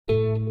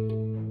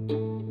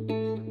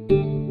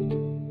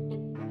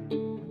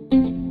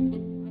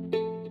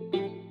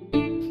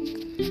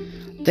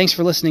Thanks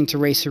for listening to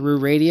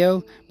Raceroo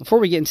Radio. Before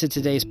we get into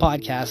today's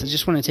podcast, I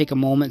just want to take a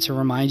moment to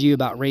remind you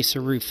about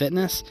Raceroo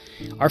Fitness,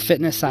 our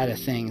fitness side of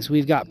things.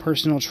 We've got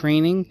personal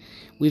training,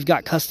 we've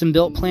got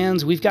custom-built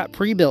plans, we've got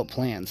pre-built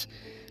plans.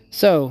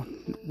 So,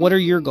 what are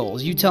your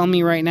goals? You tell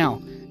me right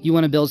now. You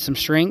want to build some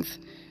strength?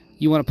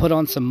 You want to put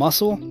on some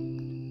muscle?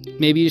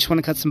 Maybe you just want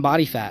to cut some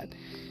body fat.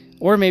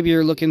 Or maybe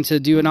you're looking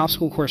to do an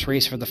obstacle course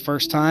race for the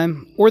first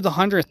time or the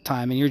 100th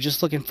time, and you're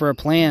just looking for a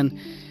plan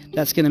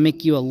that's going to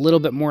make you a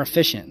little bit more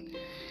efficient.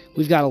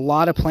 We've got a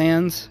lot of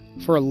plans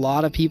for a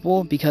lot of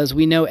people because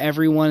we know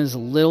everyone is a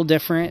little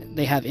different.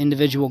 They have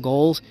individual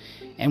goals,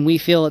 and we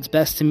feel it's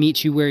best to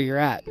meet you where you're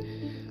at.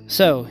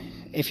 So,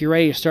 if you're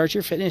ready to start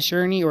your fitness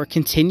journey or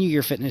continue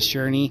your fitness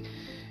journey,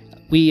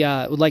 we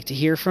would like to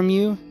hear from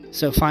you.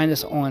 So find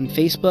us on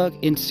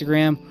Facebook,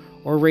 Instagram,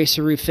 or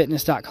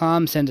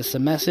raceroofitness.com. Send us a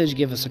message,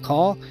 give us a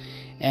call,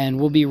 and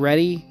we'll be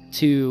ready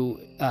to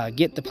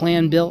get the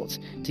plan built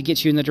to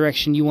get you in the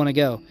direction you want to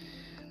go.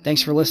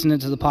 Thanks for listening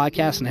to the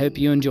podcast, and I hope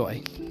you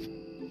enjoy.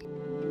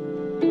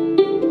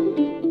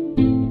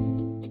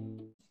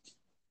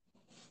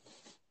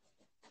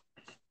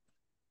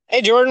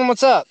 Hey, Jordan,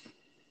 what's up?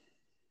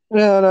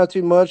 Yeah, not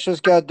too much.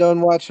 Just got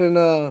done watching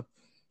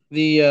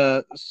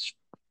the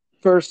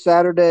first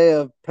Saturday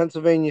of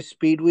Pennsylvania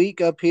Speed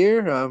Week up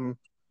here.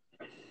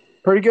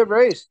 Pretty good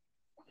race.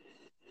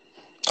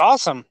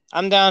 Awesome.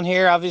 I'm down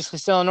here, obviously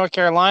still in North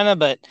Carolina,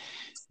 but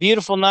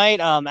beautiful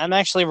night. I'm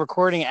actually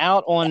recording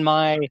out on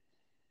my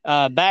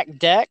back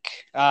deck.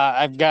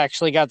 I've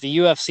actually got the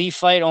UFC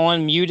fight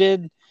on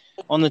muted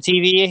on the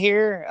TV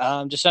here,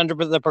 just under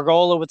the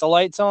pergola with the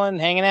lights on,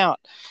 hanging out.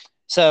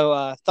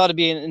 So thought it'd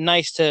be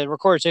nice to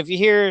record. So if you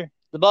hear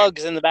the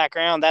bugs in the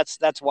background,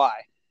 that's why.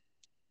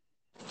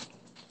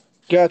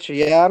 Gotcha.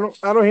 Yeah,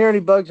 I don't hear any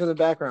bugs in the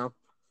background.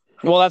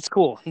 Well, that's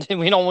cool.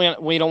 We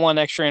don't want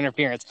extra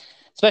interference,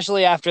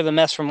 especially after the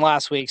mess from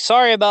last week.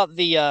 Sorry about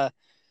the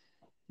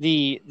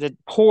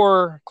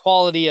poor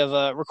quality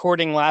of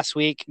recording last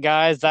week,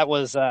 guys. That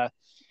was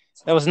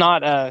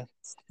not a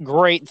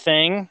great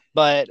thing,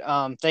 but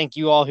thank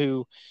you all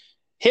who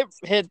hit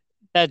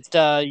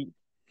that.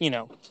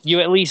 You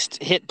at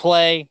least hit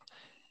play,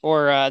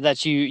 or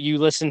that you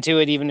listened to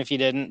it, even if you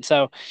didn't.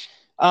 So,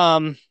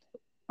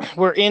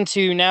 we're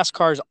into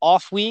NASCAR's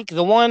off week,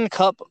 the one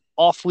Cup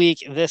off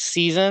week this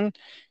season.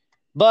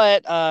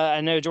 But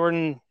I know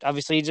Jordan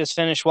obviously just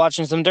finished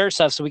watching some dirt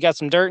stuff, so we got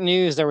some dirt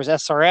news. There was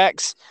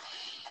SRX,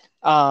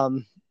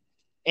 and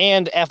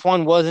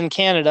F1 was in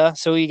Canada,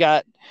 so we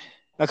got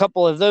a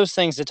couple of those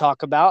things to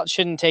talk about.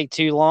 Shouldn't take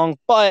too long,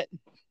 but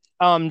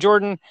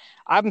Jordan,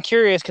 I'm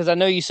curious because I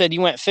know you said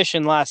you went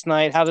fishing last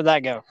night. How did that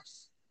go?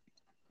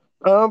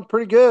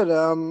 Pretty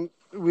good.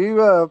 We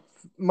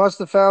must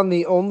have found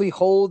the only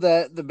hole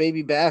that the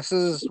baby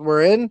basses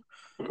were in,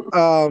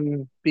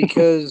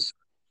 because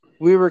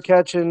we were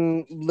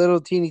catching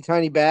little teeny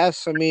tiny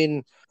bass. I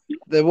mean,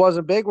 there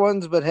wasn't big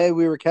ones, but hey,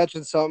 we were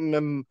catching something.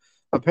 And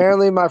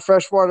apparently, my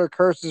freshwater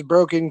curse is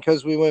broken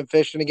because we went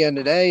fishing again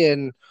today,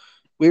 and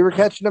we were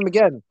catching them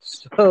again.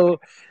 So,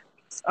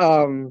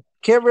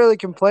 can't really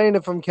complain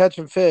if I'm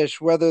catching fish,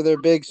 whether they're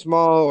big,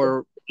 small,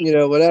 or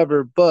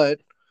whatever. But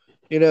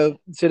today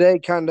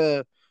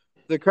the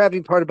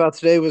crappy part about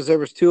today was there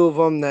was two of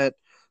them that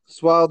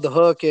swallowed the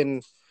hook,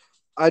 and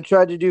I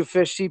tried to do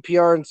fish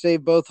CPR and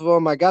save both of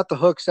them. I got the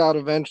hooks out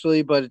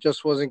eventually, but it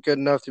just wasn't good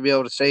enough to be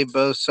able to save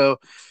both. So,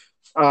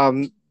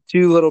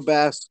 two little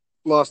bass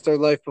lost their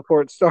life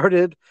before it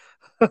started.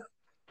 But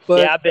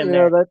Yeah, I've been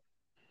there.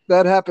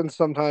 That happens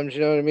sometimes.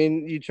 You know what I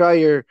mean? You try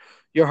your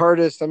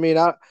hardest. I mean,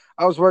 I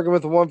was working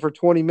with the one for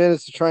 20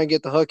 minutes to try and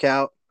get the hook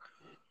out.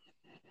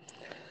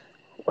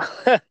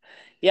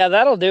 Yeah,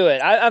 that'll do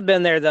it. I've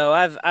been there though.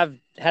 I've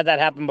had that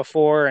happen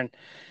before, and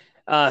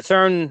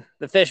thrown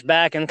the fish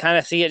back and kind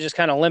of see it just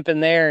kind of limping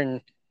there and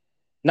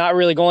not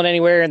really going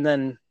anywhere. And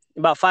then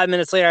about 5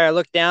 minutes later, I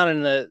looked down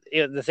and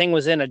the thing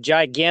was in a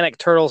gigantic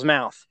turtle's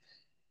mouth.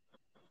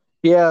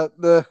 Yeah,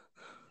 the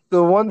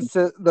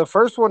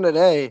first one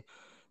today,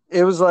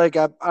 it was like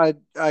I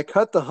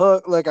cut the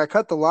hook, like I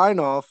cut the line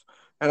off,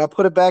 and I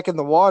put it back in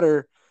the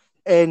water,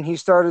 and he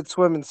started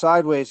swimming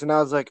sideways, and I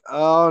was like,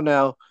 oh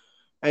no.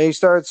 And he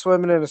started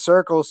swimming in a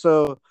circle.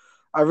 So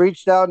I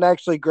reached out and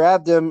actually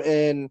grabbed him,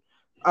 and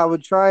I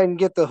would try and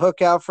get the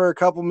hook out for a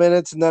couple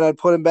minutes, and then I'd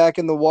put him back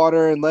in the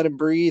water and let him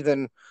breathe.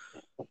 And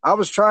I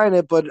was trying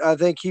it, but I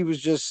think he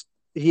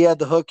had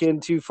the hook in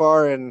too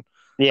far, and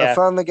I Yeah.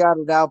 finally got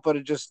it out, but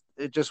it just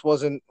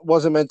wasn't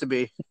meant to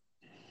be.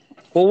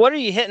 Well, what are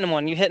you hitting them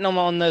on? You hitting them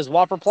on those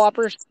whopper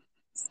ploppers?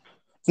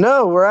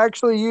 No, we're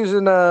actually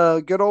using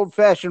good old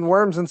fashioned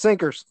worms and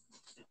sinkers.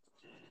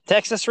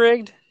 Texas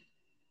rigged?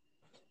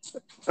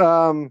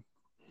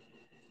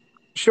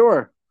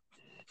 Sure.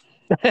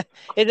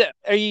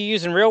 Are you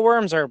using real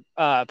worms or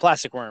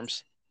plastic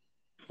worms?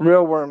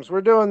 Real worms.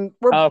 We're doing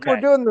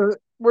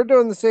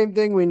the same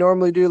thing we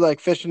normally do, like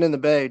fishing in the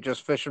bay,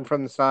 just fishing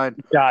from the side.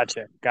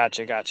 Gotcha.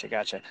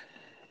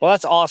 Well,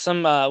 that's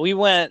awesome. We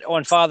went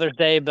on Father's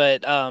Day,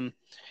 but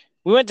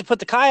we went to put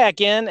the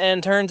kayak in,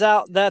 and turns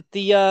out that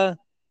the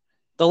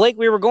the lake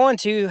we were going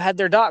to had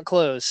their dock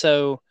closed,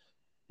 so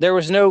there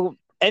was no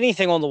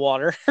anything on the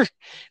water.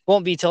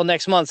 Won't be till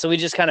next month. So we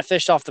just kind of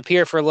fished off the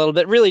pier for a little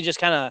bit. Really, just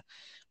kind of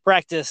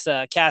practiced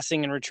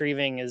casting and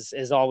retrieving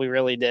is all we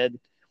really did.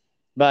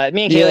 But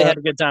me and Kaylee had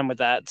a good time with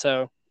that.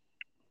 So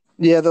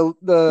yeah,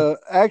 the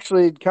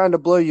actually kind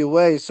of blow you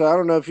away. So I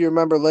don't know if you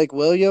remember Lake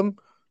William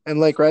and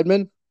Lake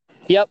Redmond.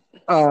 Yep.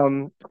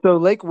 So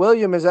Lake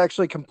William is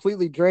actually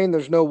completely drained.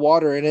 There's no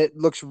water in it. It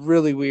looks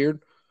really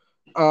weird.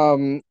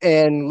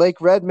 And Lake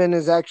Redmond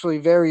is actually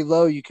very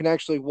low. You can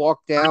actually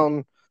walk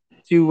down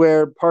to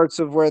where parts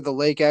of where the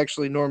lake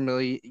actually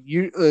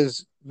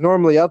is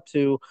normally up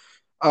to.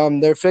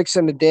 They're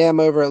fixing a dam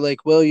over at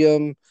Lake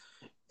William,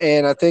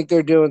 and I think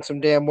they're doing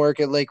some dam work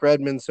at Lake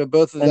Redmond. So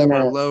both of them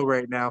are low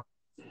right now.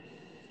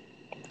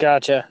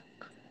 Gotcha.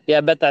 Yeah,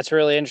 I bet that's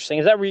really interesting.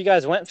 Is that where you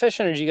guys went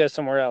fishing, or did you go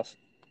somewhere else?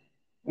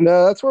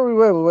 No, that's where we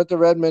went. We went to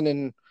Redmond,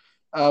 and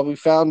we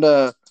found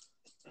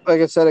like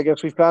I said, I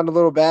guess we found a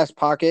little bass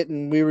pocket,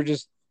 and we were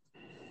just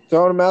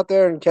throwing them out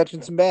there and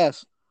catching some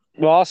bass.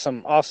 Well,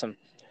 awesome. All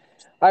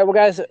right, well,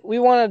 guys, I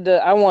wanted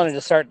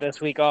to start this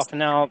week off. And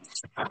now,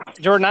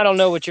 Jordan, I don't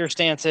know what your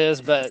stance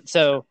is, but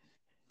so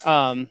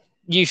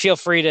you feel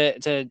free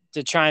to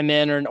chime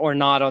in or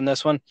not on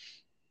this one.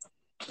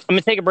 I'm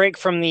gonna take a break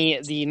from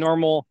the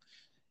normal,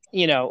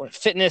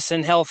 fitness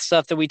and health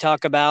stuff that we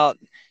talk about,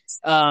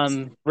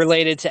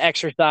 related to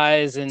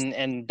exercise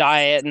and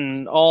diet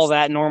and all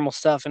that normal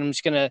stuff. And I'm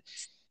just gonna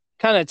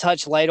kind of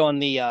touch light on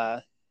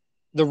the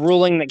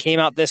ruling that came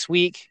out this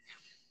week.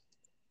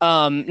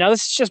 Now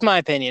this is just my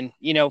opinion.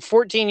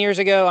 14 years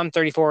ago, I'm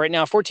 34 right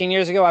now. 14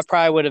 years ago, I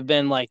probably would have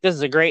been like, this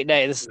is a great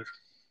day. This is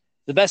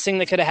the best thing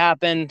that could have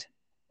happened.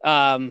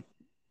 I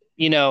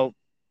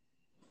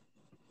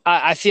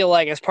feel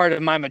like as part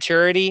of my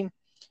maturity,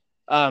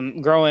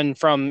 growing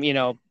from,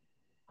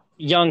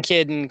 young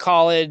kid in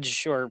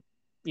college or,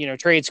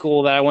 trade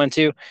school that I went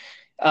to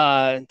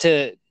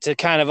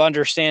kind of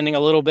understanding a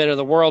little bit of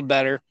the world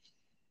better,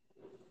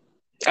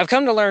 I've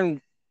come to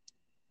learn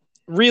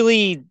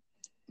really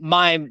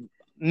my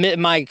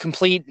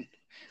complete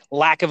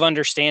lack of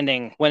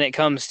understanding when it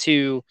comes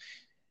to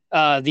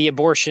the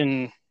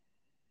abortion,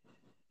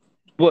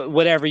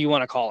 whatever you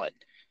want to call it.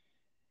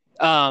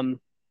 And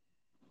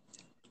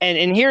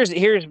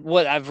here's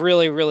what I've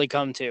really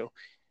come to.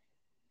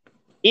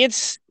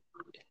 It's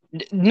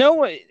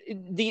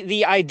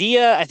the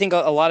idea I think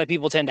a lot of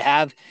people tend to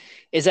have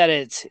is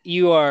that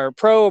you are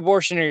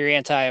pro-abortion or you're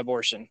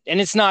anti-abortion,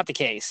 and it's not the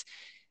case.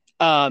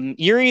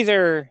 You're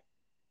either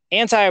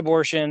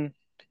anti-abortion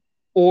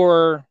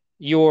or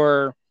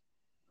you're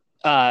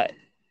either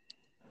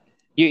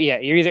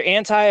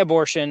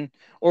anti-abortion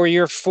or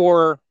you're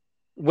for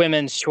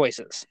women's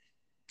choices.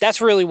 That's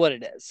really what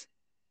it is.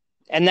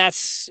 And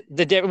that's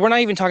we're not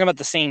even talking about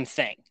the same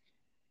thing.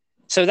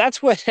 So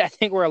that's what I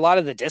think where a lot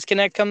of the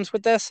disconnect comes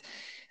with this.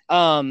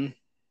 Now,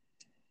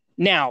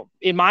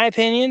 in my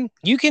opinion,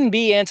 you can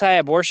be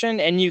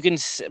anti-abortion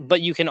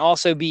but you can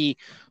also be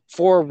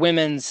for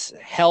women's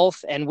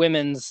health and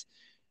women's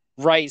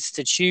rights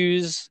to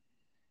choose.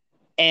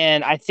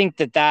 And I think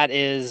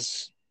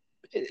that's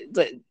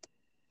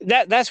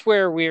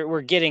where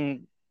we're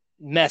getting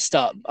messed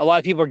up. A lot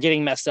of people are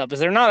getting messed up because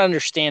they're not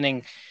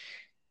understanding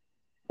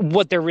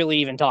what they're really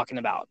even talking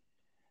about.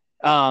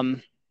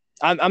 I'm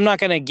not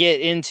going to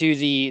get into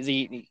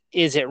the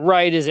is it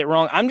right, is it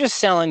wrong? I'm just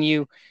telling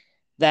you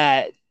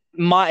that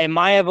in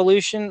my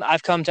evolution,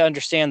 I've come to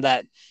understand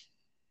that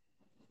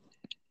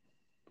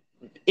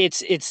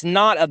it's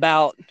not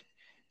about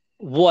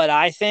what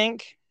I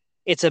think.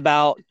 It's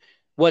about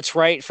what's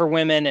right for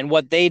women and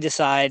what they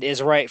decide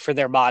is right for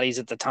their bodies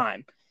at the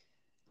time.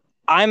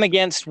 I'm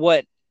against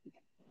what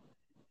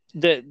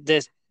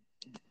this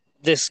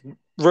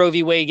Roe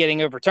v. Wade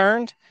getting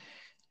overturned,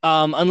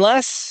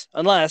 unless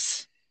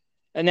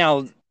and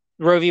now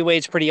Roe v.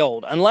 Wade's pretty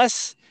old.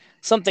 Unless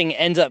something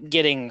ends up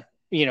getting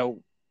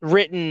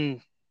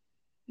written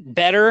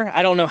better,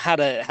 I don't know how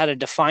to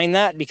define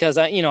that because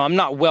I'm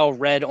not well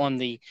read on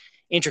the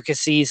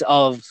intricacies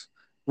of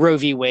Roe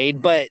v.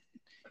 Wade, but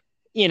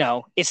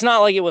it's not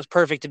like it was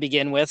perfect to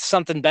begin with.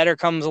 Something better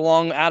comes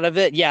along out of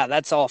it. Yeah,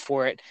 that's all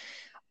for it.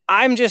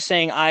 I'm just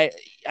saying I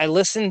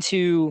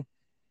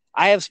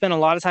have spent a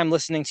lot of time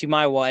listening to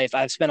my wife.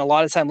 I've spent a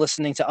lot of time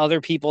listening to other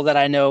people that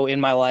I know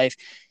in my life,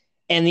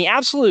 and the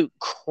absolute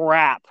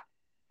crap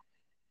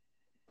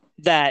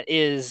that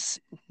is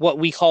what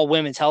we call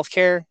women's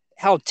healthcare,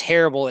 how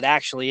terrible it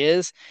actually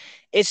is.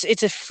 It's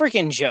a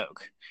freaking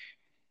joke.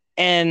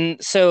 And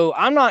so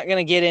I'm not going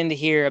to get into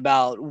here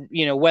about,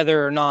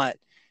 whether or not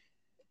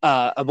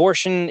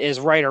abortion is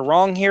right or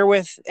wrong here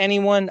with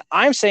anyone.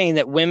 I'm saying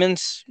that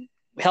women's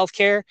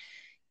healthcare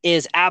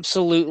is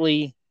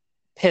absolutely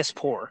piss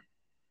poor.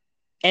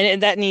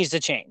 And that needs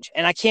to change.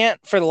 And I can't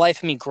for the life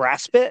of me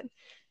grasp it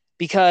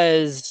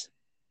because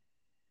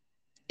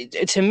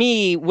to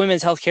me,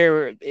 women's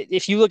healthcare,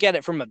 if you look at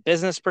it from a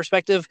business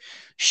perspective,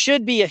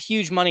 should be a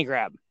huge money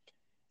grab.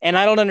 And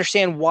I don't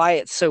understand why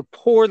it's so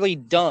poorly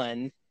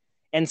done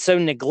and so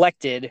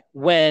neglected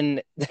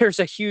when there's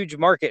a huge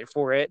market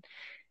for it.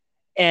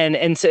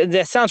 And so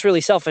that sounds really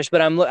selfish, but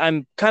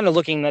I'm kind of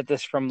looking at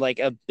this from like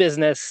a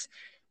business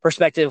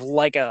perspective,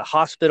 like a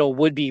hospital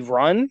would be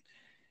run.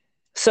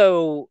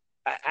 So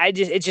I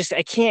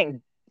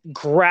can't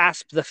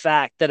grasp the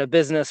fact that a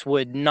business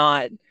would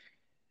not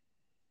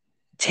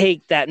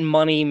take that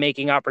money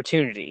making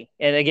opportunity.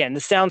 And again,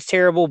 this sounds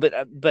terrible,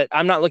 but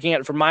I'm not looking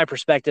at it from my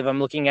perspective. I'm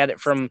looking at it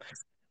from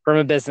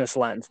a business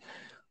lens.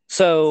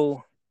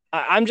 So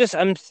I'm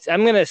going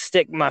to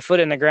stick my foot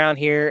in the ground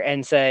here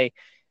and say,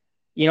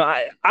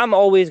 I'm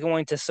always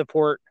going to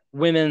support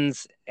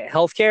women's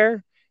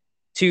healthcare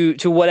to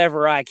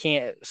whatever I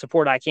can,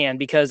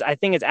 because I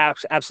think it's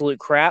absolute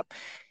crap.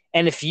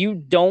 And if you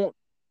don't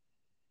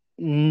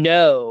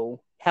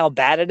know how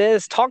bad it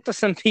is, talk to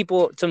some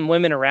people, some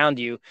women around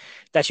you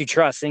that you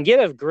trust, and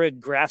get a good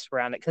grasp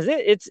around it, because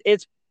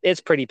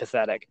it's pretty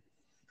pathetic.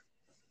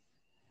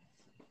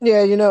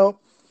 Yeah,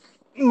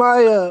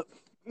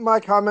 my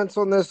comments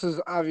on this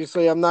is,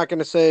 obviously I'm not going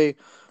to say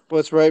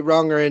what's right,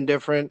 wrong, or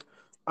indifferent.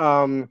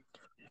 Um,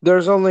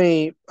 there's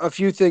only a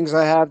few things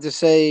I have to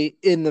say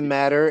in the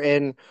matter,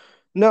 and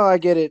no, I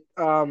get it.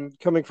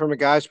 Coming from a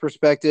guy's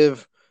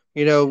perspective,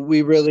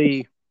 we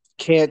really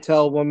can't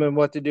tell a woman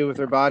what to do with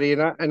her body,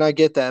 and I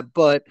get that,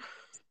 but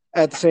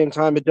at the same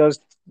time, it does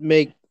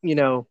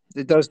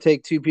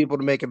take two people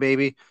to make a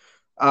baby.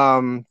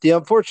 The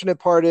unfortunate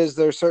part is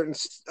there are certain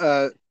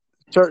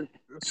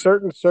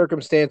certain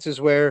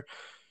circumstances where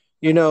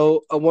a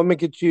woman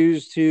could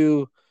choose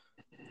to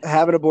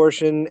have an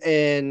abortion,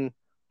 and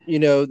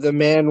the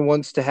man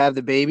wants to have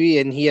the baby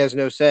and he has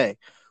no say.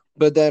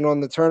 But then on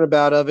the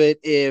turnabout of it,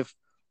 if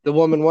the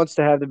woman wants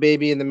to have the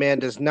baby and the man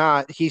does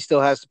not, he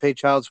still has to pay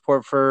child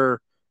support for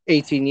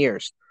 18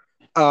 years.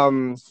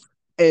 Um,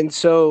 and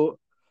so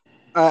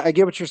I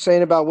get what you're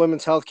saying about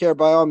women's health care.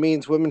 By all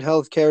means, women's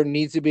health care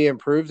needs to be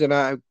improved, and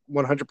I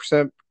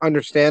 100%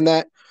 understand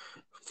that,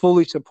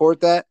 fully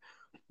support that.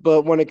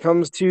 But when it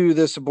comes to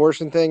this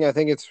abortion thing, I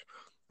think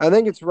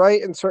it's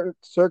right in certain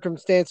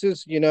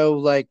circumstances.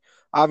 Like,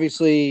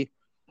 obviously,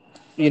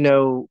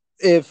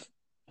 if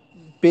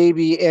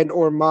baby and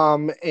or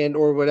mom and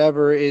or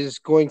whatever is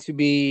going to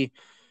be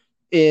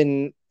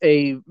in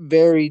a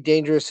very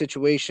dangerous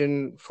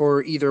situation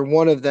for either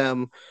one of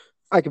them,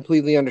 I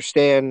completely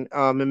understand.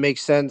 It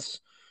makes sense.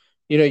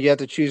 You have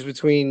to choose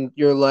between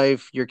your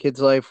life, your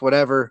kid's life,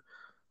 whatever.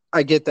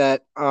 I get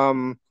that.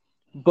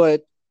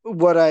 But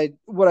what I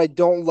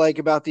don't like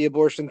about the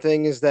abortion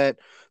thing is that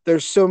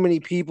there's so many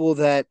people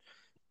that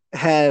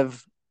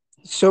have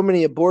so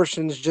many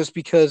abortions just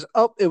because,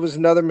 oh, it was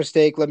another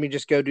mistake, let me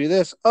just go do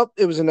this. Oh,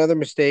 it was another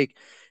mistake.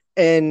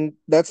 And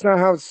that's not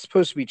how it's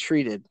supposed to be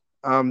treated.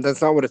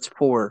 That's not what it's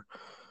for.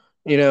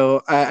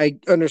 I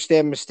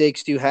understand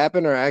mistakes do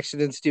happen or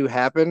accidents do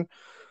happen.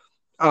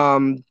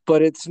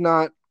 But it's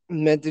not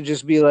meant to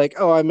just be like,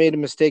 oh, I made a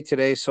mistake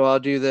today, so I'll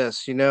do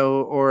this,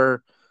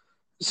 or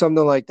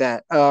something like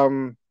that.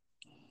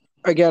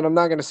 Again, I'm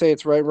not going to say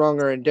it's right,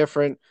 wrong, or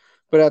indifferent,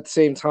 but at the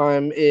same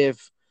time,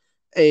 if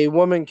a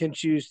woman can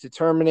choose to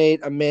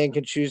terminate, a man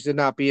can choose to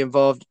not be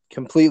involved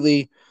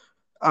completely.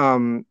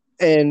 And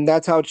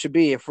that's how it should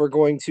be. If we're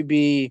going to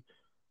be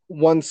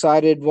one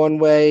sided one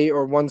way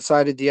or one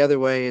sided the other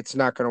way, it's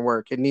not going to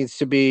work. It needs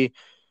to be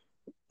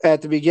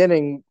at the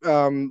beginning.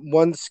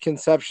 Once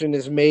conception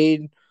is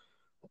made,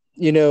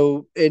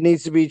 it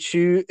needs to be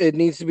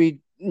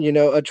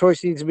a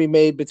choice needs to be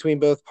made between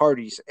both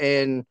parties.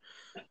 And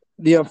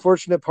the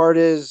unfortunate part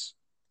is,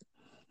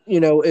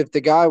 if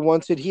the guy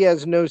wants it, he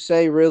has no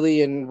say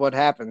really in what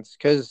happens,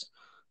 because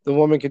the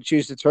woman could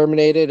choose to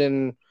terminate it,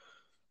 and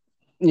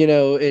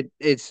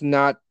it's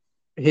not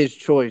his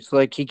choice.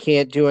 Like, he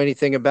can't do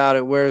anything about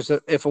it. Whereas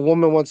if a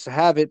woman wants to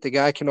have it, the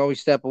guy can always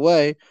step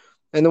away,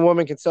 and the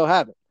woman can still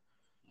have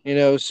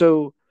it.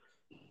 So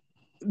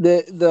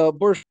the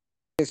abortion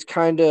is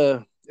kind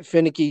of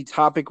finicky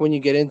topic when you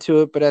get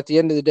into it, but at the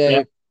end of the Yeah.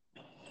 day,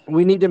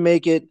 we need to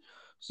make it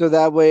so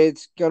that way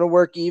it's going to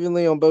work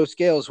evenly on both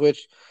scales,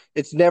 which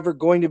it's never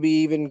going to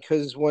be even,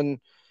 because when it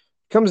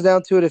comes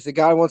down to it, if the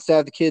guy wants to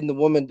have the kid and the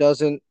woman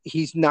doesn't,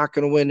 he's not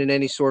going to win in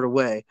any sort of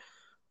way.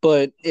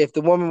 But if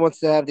the woman wants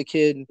to have the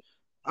kid,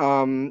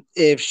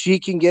 if she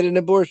can get an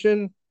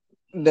abortion,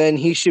 then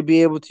he should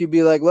be able to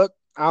be like, look,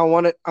 I don't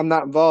want it, I'm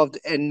not involved,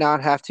 and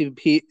not have to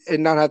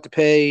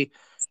pay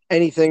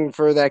anything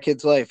for that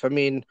kid's life. I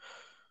mean,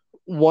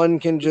 one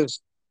can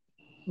just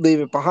leave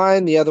it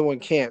behind, the other one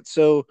can't.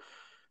 So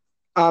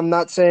I'm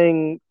not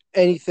saying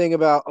anything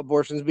about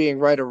abortions being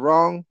right or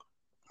wrong.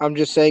 I'm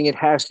just saying it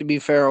has to be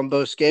fair on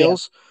both Yeah.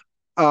 scales.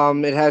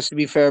 It has to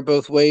be fair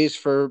both ways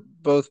for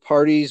both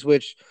parties,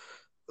 which,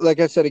 like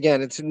I said,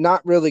 again, it's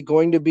not really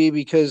going to be,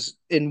 because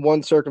in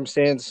one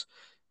circumstance,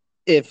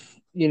 if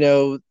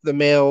the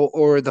male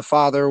or the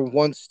father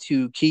wants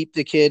to keep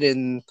the kid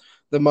and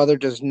the mother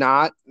does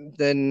not,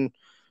 then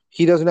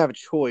he doesn't have a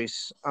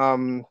choice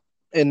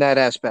in that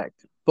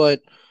aspect.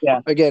 But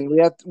Yeah. again,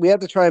 we have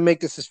to try and make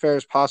this as fair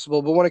as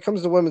possible. But when it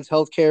comes to women's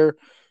health care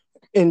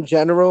in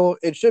general,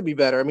 it should be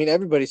better. I mean,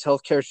 everybody's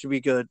health care should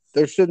be good.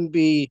 There shouldn't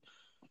be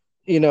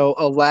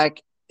a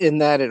lack in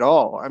that at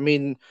all. I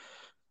mean,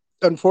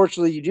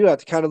 unfortunately, you do have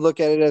to kind of look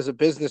at it as a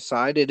business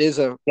side. It is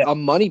Yep. a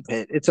money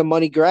pit. It's a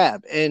money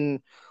grab.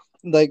 And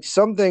like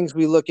some things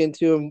we look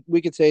into, and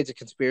we could say it's a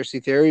conspiracy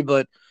theory,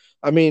 but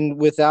I mean,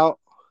 without,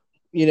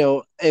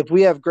 if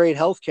we have great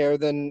healthcare,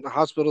 then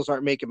hospitals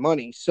aren't making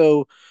money.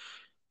 So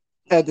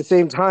at the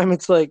same time,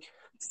 it's like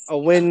a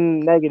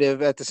win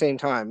negative at the same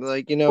time.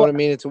 Like, you know Well, what I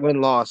mean? It's a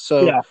win loss.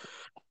 So yeah.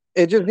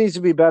 it just needs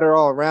to be better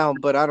all around.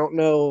 But I don't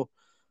know.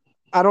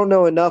 I don't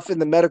know enough in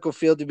the medical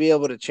field to be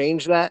able to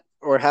change that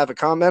or have a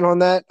comment on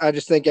that. I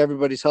just think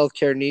everybody's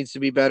healthcare needs to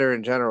be better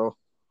in general.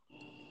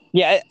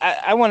 Yeah,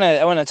 I want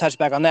to touch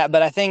back on that,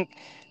 but I think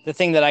the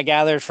thing that I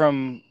gathered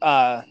from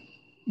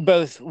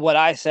both what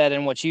I said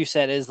and what you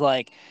said is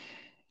like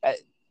uh,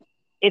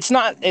 it's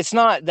not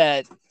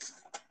that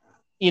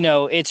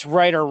it's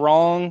right or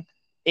wrong.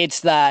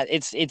 It's that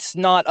it's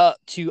not up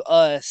to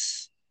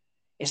us.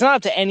 It's not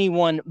up to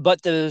anyone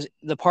but the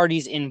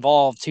parties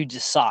involved to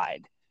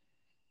decide.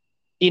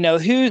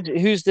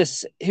 Who's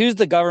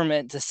the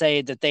government to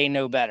say that they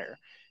know better?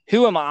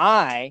 Who am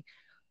I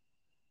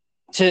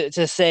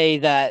to say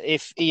that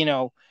if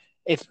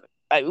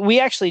we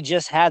actually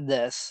just had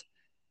this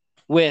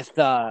with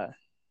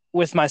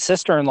my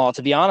sister-in-law,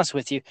 to be honest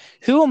with you,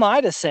 who am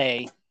I to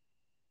say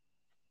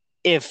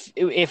if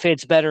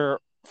it's better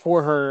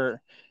for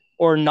her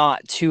or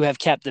not to have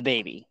kept the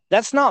baby?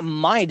 That's not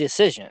my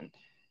decision.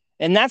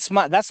 And that's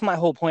my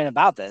whole point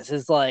about this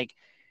is like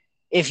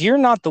if you're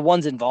not the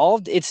ones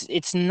involved,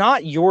 it's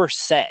not your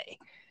say.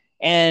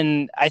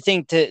 And I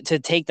think to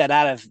take that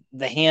out of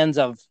the hands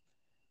of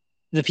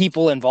the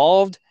people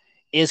involved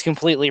is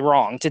completely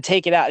wrong. To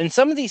take it out in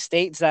some of these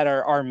states that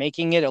are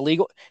making it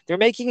illegal, they're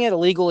making it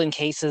illegal in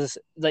cases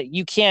that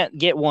you can't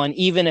get one,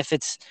 even if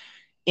it's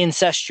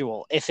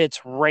incestual, if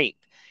it's rape,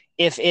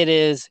 if it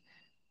is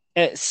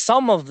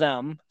some of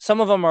them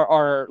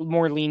are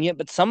more lenient,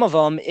 but some of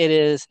them it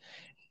is,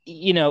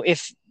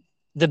 if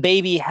the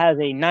baby has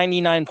a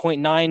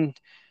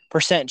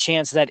 99.9%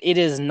 chance that it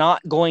is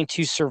not going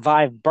to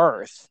survive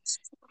birth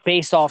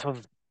based off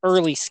of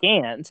early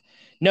scans,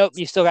 nope,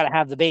 you still got to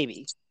have the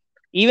baby.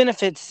 Even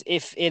if it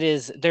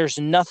is there's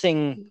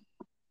nothing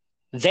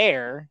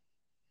there,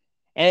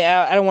 and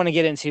I don't want to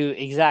get into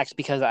exacts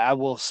because I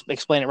will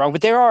explain it wrong,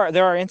 but there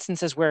are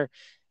instances where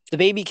the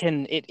baby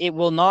it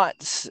will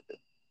not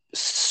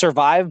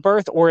survive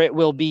birth, or it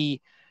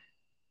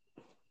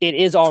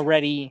is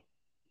already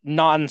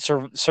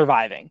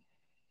non-surviving,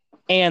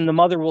 and the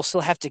mother will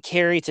still have to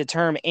carry to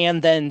term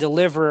and then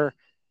deliver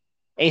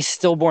a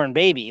stillborn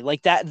baby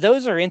like that.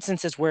 Those are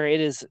instances where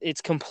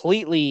it's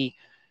completely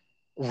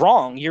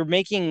wrong. You're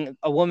making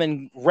a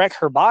woman wreck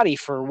her body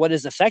for what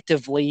is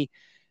effectively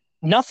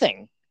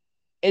nothing.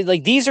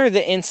 Like these are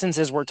the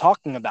instances we're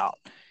talking about.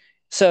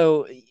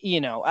 So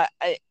you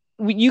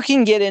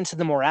can get into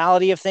the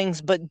morality of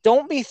things, but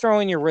don't be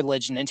throwing your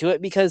religion into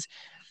it, because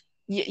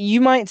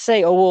you might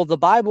say, oh well, the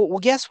Bible. Well,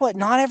 guess what?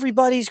 Not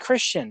everybody's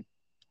Christian.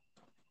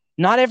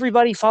 Not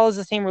everybody follows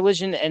the same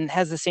religion and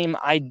has the same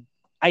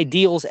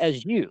ideals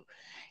as you.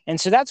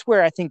 And so that's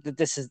where I think that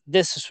this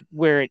is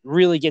where it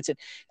really gets it.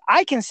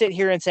 I can sit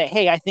here and say,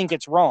 hey, I think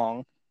it's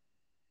wrong,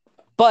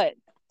 but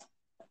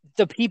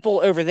the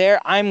people over there,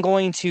 I'm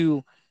going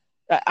to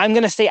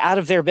stay out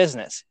of their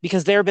business,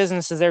 because their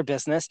business is their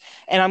business,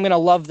 and I'm going to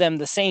love them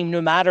the same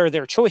no matter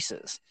their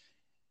choices.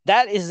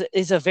 That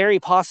is a very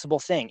possible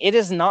thing. It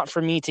is not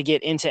for me to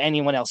get into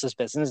anyone else's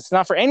business. It's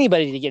not for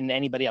anybody to get into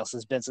anybody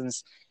else's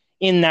business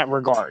in that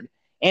regard.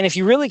 And if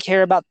you really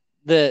care about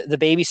the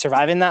baby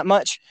surviving that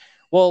much,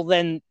 well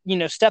then,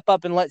 step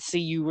up and let's see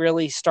you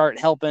really start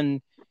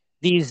helping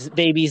these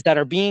babies that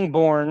are being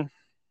born,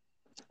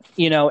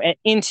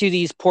 into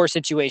these poor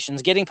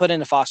situations, getting put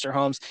into foster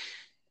homes.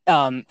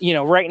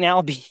 Right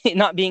now,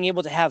 not being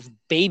able to have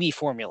baby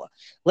formula.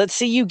 Let's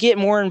see you get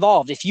more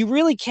involved. If you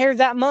really care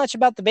that much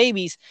about the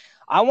babies,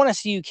 I want to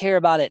see you care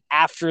about it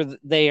after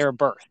they are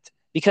birthed,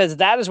 because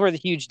that is where the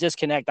huge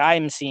disconnect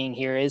I'm seeing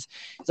here is.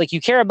 It's like you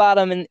care about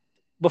them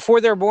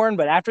before they're born,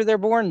 but after they're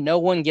born, no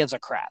one gives a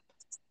crap.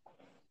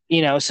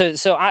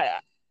 So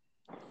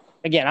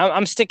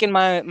I'm sticking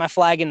my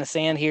flag in the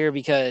sand here,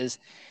 because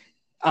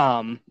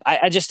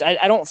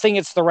I don't think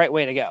it's the right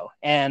way to go,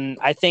 and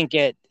I think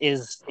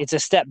it's a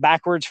step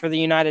backwards for the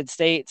United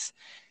States.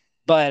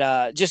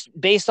 But just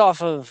based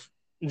off of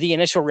the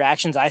initial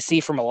reactions I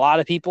see from a lot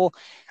of people,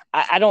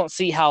 I don't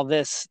see how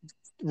this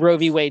Roe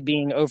v. Wade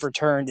being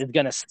overturned is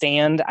going to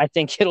stand. I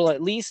think it'll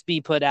at least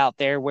be put out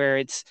there where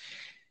it's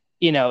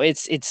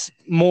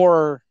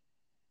more.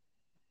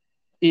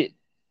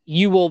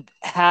 You will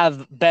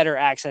have better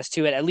access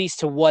to it, at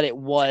least to what it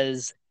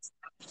was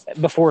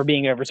before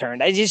being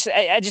overturned. I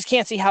just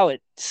can't see how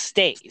it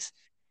stays.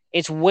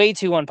 It's way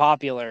too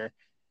unpopular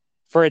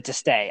for it to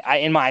stay,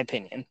 in my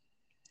opinion.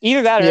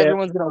 Either that or Yeah.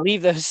 everyone's going to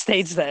leave those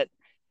states that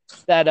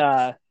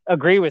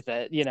agree with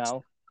it,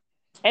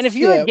 And if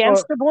you're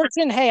against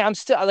abortion, hey, I'm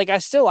still like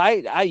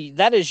I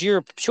that is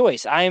your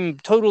choice. I'm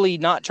totally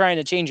not trying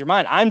to change your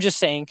mind. I'm just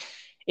saying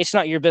it's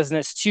not your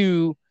business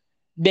to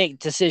make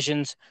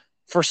decisions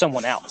for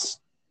someone else.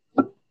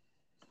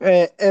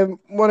 And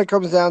when it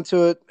comes down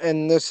to it,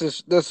 and this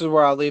is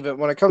where I'll leave it.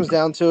 When it comes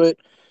down to it,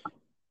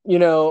 you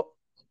know,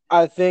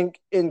 I think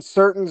in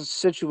certain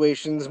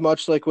situations,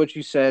 much like what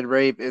you said,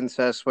 rape,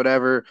 incest,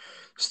 whatever,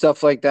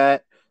 stuff like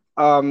that,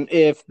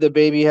 if the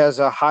baby has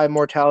a high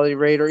mortality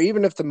rate, or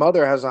even if the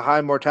mother has a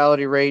high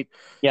mortality rate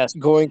Yes.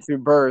 going through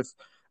birth,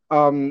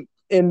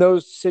 in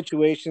those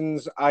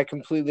situations, I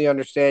completely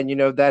understand.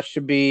 That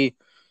should be,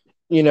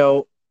 you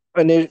know,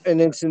 an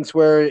instance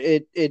where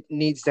it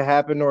needs to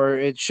happen, or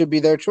it should be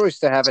their choice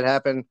to have it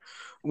happen.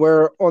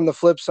 Where on the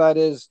flip side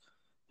is,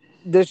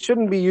 this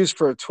shouldn't be used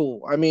for a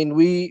tool. I mean,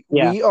 we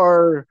Yeah. we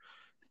are,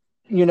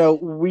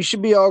 we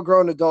should be all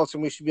grown adults,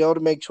 and we should be able to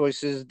make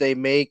choices they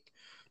make.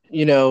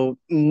 I'm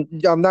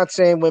not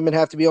saying women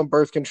have to be on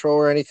birth control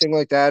or anything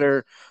like that,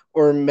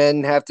 or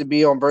men have to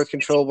be on birth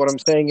control. What I'm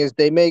saying is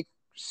they make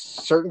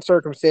certain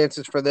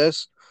circumstances for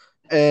this,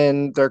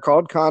 and they're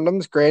called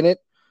condoms. Granted,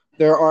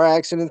 there are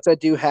accidents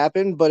that do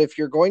happen, but if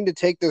you're going to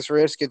take this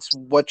risk, it's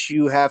what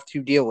you have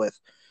to deal with.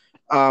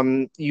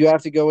 You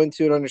have to go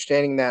into it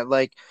understanding that,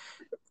 like,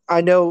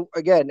 I know,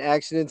 again,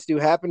 accidents do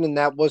happen, and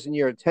that wasn't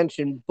your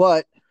intention.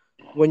 But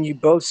when you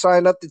both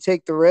sign up to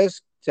take the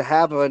risk to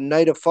have a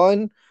night of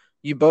fun,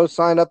 you both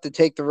sign up to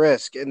take the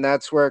risk, and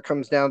that's where it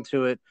comes down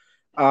to it.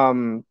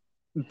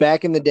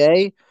 Back in the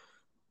day,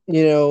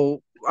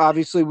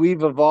 obviously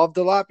we've evolved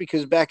a lot,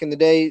 because back in the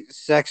day,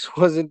 sex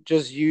wasn't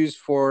just used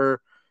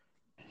for,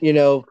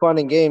 fun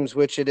and games,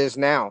 which it is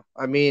now.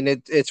 I mean,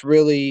 it's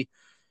really,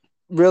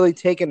 really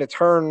taken a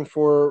turn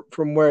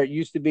from where it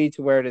used to be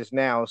to where it is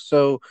now.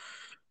 So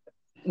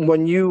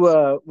when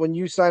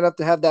you sign up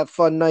to have that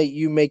fun night,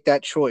 you make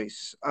that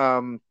choice.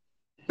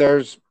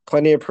 There's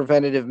plenty of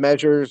preventative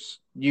measures.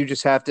 You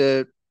just have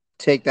to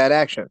take that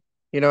action.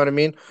 You know what I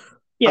mean?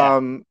 Yeah.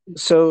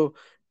 So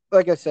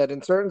like I said,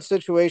 in certain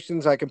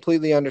situations, I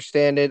completely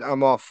understand it.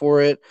 I'm all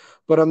for it,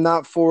 but I'm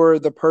not for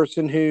the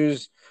person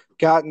who's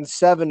gotten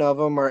seven of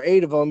them or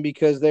eight of them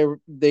because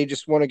they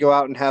just want to go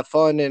out and have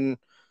fun, and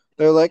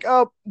they're like,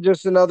 oh,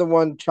 just another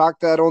one. Chalk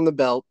that on the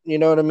belt. You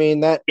know what I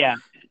mean? Yeah.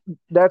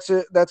 That's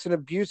an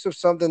abuse of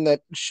something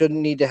that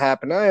shouldn't need to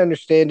happen. I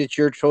understand it's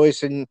your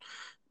choice, and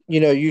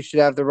you should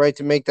have the right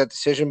to make that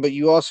decision, but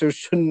you also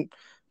shouldn't,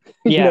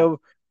 you Yeah. know,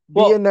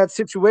 be Well, in that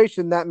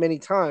situation that many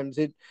times.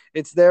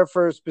 It's there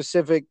for a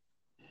specific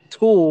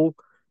tool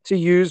to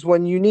use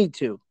when you need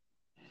to.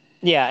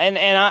 yeah, and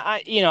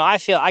I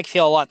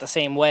feel a lot the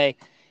same way,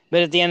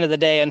 but at the end of the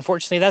day,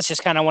 unfortunately, that's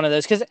just kind of one of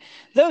those, because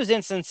those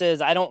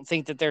instances, I don't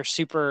think that they're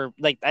super,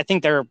 like, I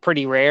think they're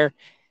pretty rare.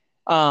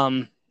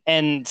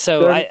 And so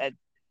They're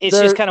it's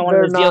just they're kind of one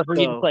of they're those deals not where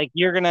you just though. like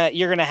you're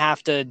gonna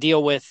have to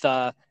deal with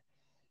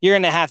you're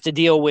gonna have to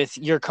deal with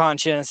your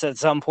conscience at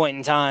some point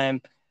in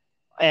time,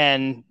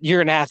 and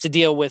you're gonna have to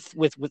deal with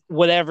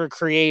whatever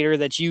creator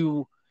that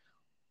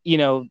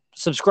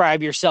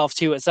subscribe yourself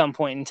to at some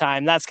point in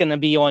time. That's gonna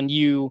be on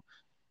you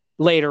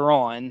later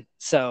on.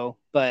 So,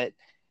 but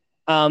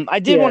I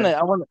did want Yeah,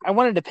 to I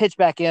wanted to pitch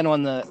back in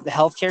on the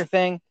healthcare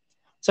thing.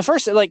 So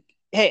first, like,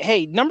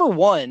 hey, number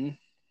one,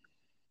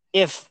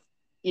 if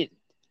it,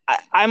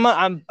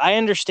 I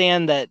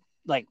understand that,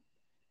 like,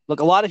 look,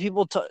 a lot of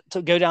people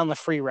to go down the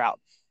free route.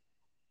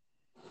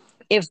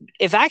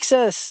 If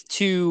access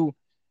to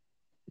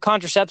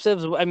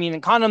contraceptives, I mean,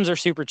 condoms are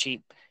super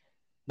cheap,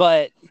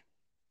 but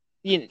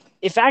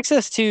if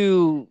access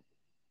to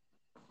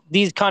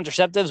these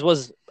contraceptives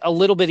was a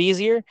little bit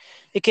easier,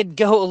 it could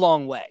go a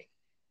long way.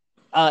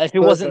 If it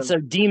wasn't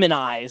listen, so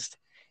demonized,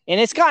 and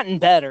it's gotten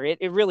better.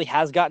 It really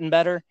has gotten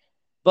better,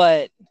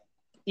 but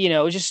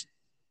just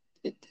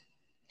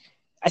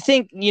I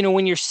think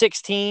when you're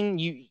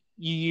 16,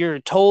 you're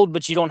told,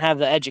 but you don't have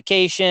the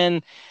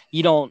education.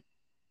 You don't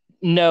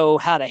know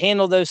how to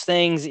handle those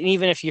things. And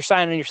even if you're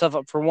signing yourself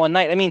up for one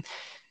night, I mean,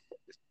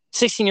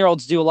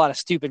 16-year-olds do a lot of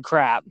stupid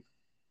crap.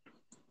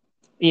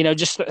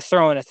 Just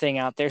throwing a thing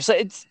out there.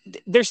 So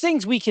there's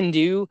things we can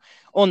do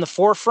on the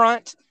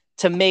forefront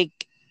to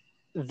make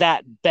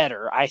that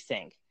better, I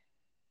think.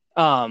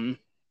 Um,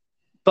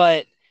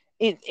 but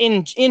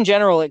in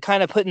general, it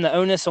kind of putting the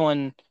onus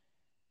on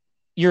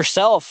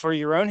yourself for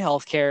your own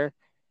health care.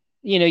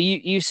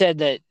 You said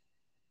that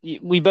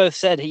we both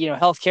said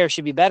healthcare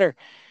should be better,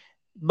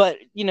 but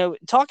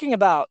talking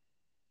about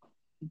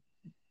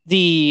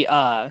the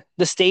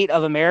state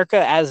of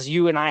America, as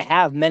you and I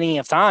have many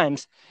of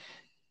times,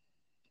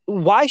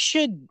 why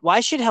should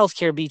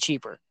healthcare be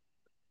cheaper?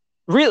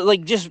 Really,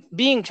 like, just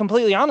being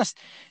completely honest,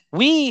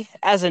 we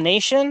as a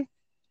nation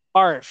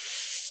are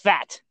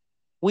fat.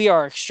 We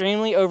are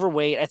extremely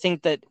overweight. I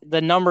think that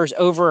the numbers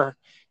over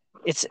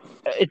it's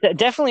it's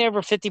definitely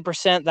over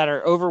 50% that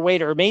are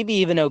overweight or maybe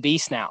even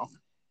obese now.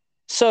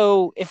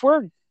 So if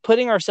we're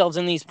putting ourselves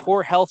in these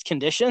poor health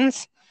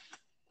conditions,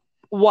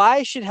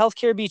 why should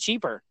healthcare be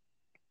cheaper?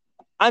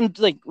 I'm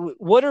like,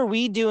 what are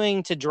we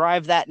doing to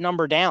drive that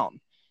number down?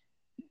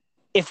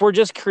 If we're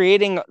just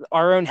creating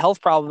our own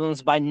health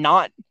problems by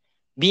not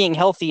being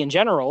healthy in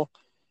general,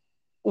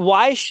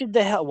 why should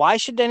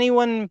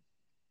anyone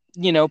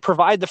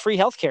provide the free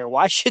healthcare?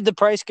 Why should the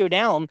price go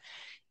down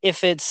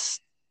if it's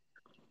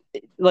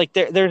like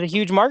there's a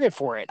huge market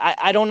for it.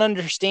 I don't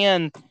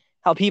understand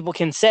how people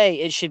can say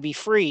it should be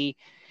free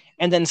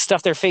and then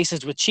stuff their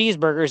faces with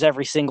cheeseburgers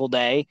every single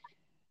day,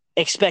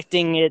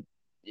 expecting it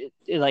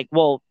like,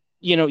 well,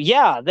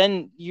 yeah,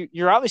 then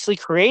you're obviously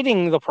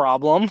creating the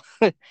problem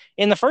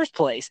in the first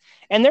place.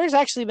 And there's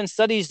actually been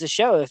studies to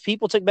show if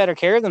people took better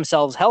care of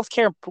themselves,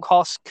 healthcare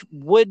costs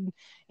would,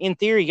 in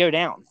theory, go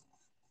down.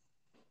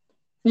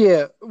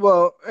 Yeah,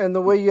 well, and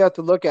the way you have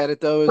to look at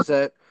it though is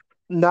that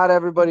not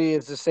everybody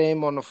is the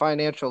same on the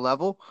financial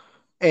level.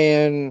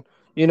 And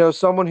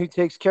someone who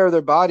takes care of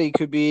their body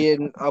could be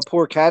in a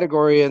poor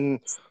category, and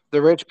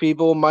the rich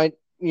people might,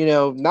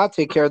 not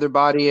take care of their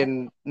body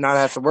and not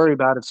have to worry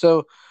about it.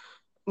 So,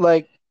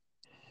 like,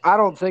 I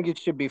don't think it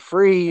should be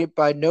free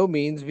by no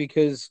means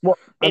because, Well,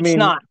 I it's mean,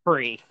 not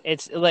free.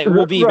 It's like,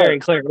 we'll be right, very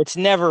clear. It's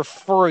never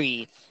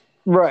free.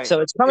 right. So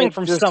it's coming It's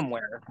from just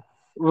somewhere.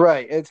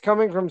 right. It's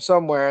coming from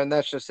somewhere, and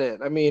that's just it.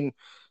 I mean,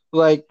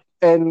 like,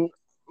 and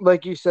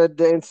like you said,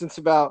 the instance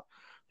about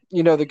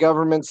the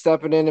government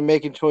stepping in and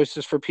making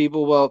choices for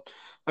people. Well,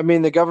 I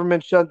mean, the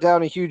government shut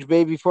down a huge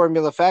baby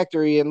formula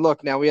factory, and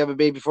look, now we have a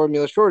baby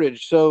formula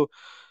shortage. So,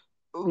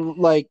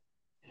 like,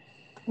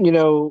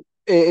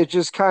 it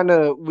just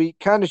we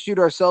kind of shoot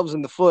ourselves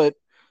in the foot,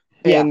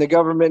 Yeah. and the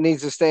government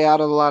needs to stay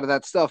out of a lot of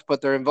that stuff,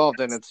 but they're involved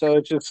in it. So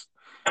it's just,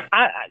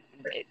 I,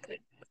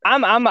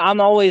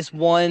 I'm always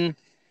one,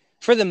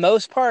 for the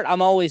most part,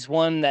 I'm always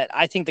one that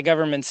I think the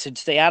government should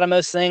stay out of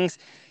most things.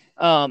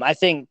 I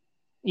think,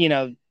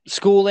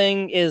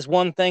 schooling is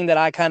one thing that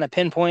I kind of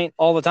pinpoint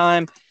all the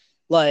time.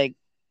 Like,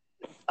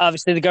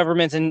 obviously the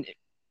government's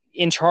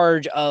in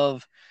charge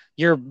of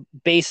your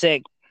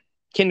basic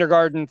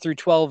kindergarten through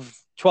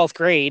 12th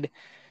grade,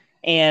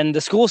 and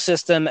the school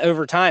system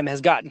over time has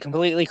gotten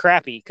completely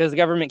crappy because the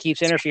government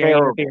keeps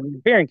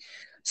interfering.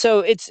 So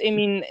it's, I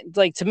mean,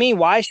 like, to me,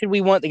 why should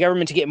we want the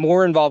government to get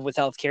more involved with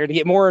healthcare, to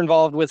get more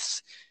involved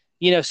with,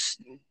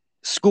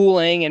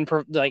 schooling and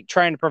like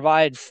trying to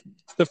provide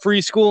the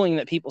free schooling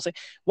that people say?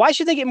 Why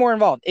should they get more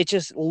involved? It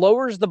just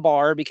lowers the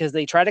bar because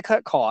they try to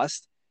cut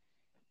costs,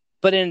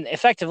 but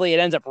effectively it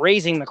ends up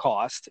raising the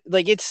cost.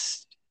 Like,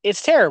 it's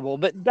terrible.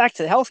 But back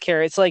to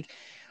healthcare, it's like,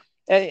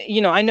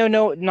 I know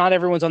not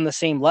everyone's on the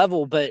same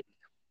level, but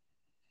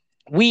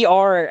we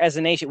are, as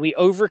a nation, we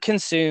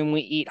overconsume,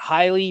 we eat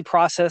highly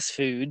processed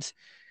foods.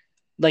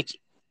 Like,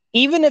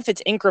 even if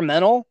it's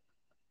incremental,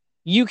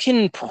 you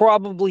can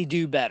probably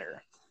do better.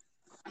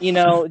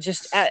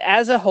 Just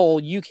as a whole,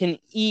 you can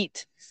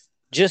eat,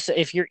 just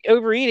if you're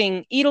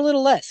overeating, eat a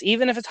little less,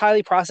 even if it's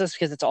highly processed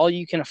because it's all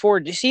you can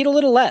afford, just eat a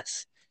little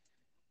less.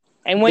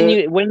 And when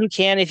you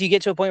can, if you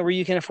get to a point where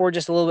you can afford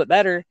just a little bit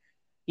better,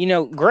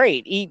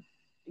 great, eat,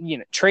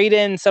 trade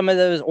in some of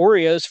those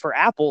Oreos for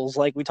apples,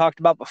 like we talked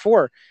about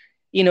before.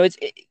 Even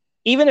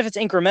if it's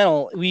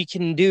incremental, we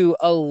can do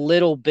a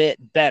little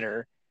bit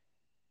better,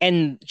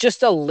 and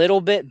just a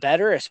little bit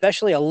better,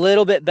 especially a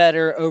little bit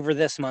better over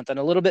this month and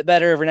a little bit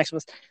better over next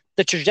month.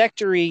 The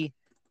trajectory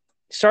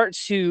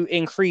starts to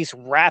increase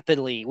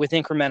rapidly with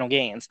incremental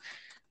gains.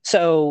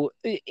 So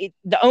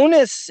the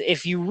onus,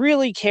 if you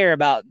really care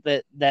about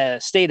the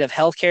state of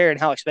healthcare and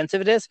how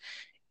expensive it is,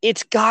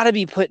 it's got to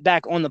be put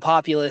back on the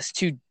populace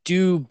to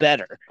do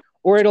better,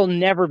 or it'll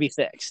never be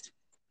fixed.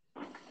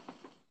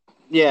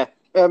 yeah.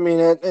 I mean,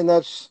 and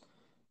that's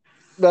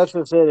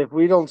just it. If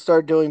we don't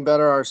start doing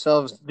better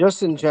ourselves,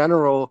 just in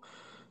general,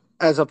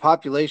 as a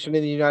population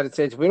in the United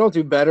States, if we don't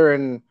do better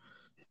in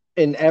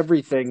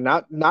everything,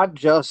 not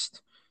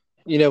just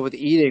with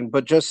eating,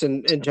 but just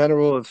in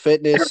general with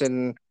fitness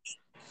and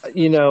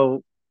you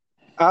know,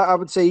 I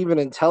would say even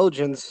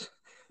intelligence,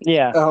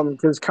 Yeah.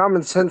 because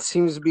common sense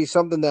seems to be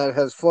something that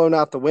has flown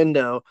out the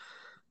window.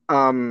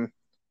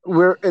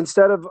 We're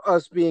instead of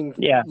us being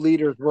Yeah.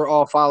 leaders, we're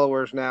all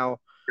followers now,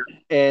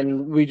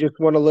 and we just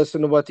want to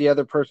listen to what the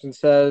other person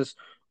says,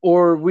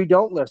 or we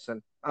don't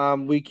listen.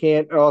 We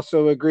can't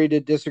also agree to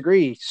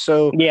disagree.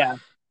 So, Yeah.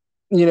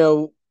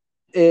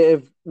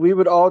 if we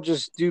would all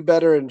just do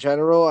better in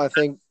general, I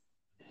think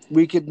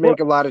we could Well, make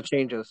a lot of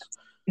changes.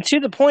 to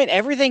the point,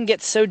 everything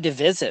gets so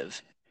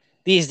divisive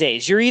these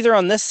days. You're either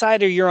on this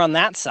side or you're on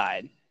that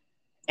side.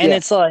 And Yeah,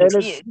 it's like, and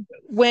it's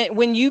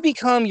when you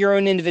become your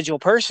own individual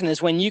person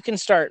is when you can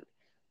start,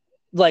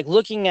 like,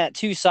 looking at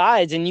two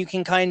sides, and you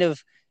can kind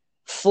of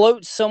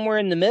float somewhere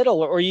in the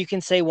middle, or you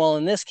can say, well,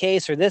 in this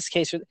case or this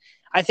case.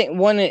 I think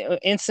one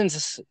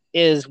instance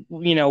is,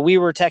 we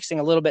were texting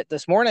a little bit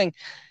this morning.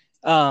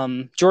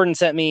 Jordan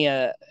sent me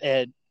a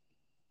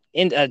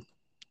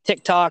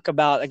TikTok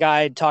about a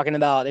guy talking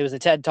about, it was a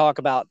TED talk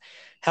about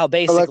how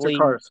electric basically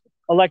cars.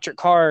 electric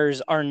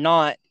cars are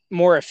not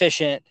more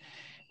efficient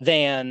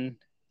than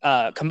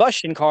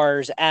combustion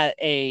cars at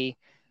a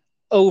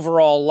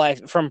overall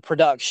life, from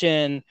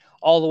production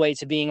all the way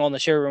to being on the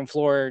showroom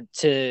floor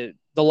to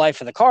the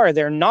life of the car.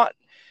 They're not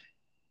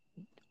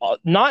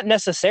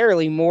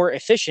necessarily more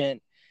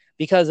efficient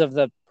because of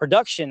the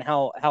production,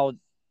 how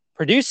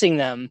producing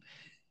them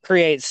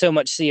creates so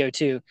much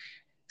CO2.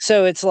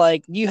 So it's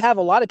like, you have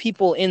a lot of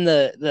people in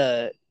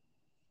the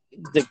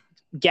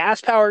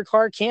gas powered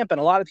car camp and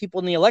a lot of people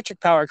in the electric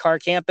powered car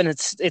camp. And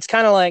it's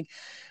kind of like,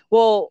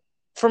 well,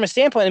 from a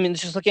standpoint, I mean,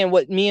 just looking at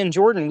what me and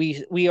Jordan,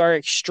 we are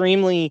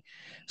extremely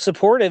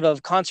supportive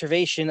of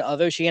conservation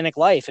of oceanic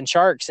life and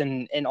sharks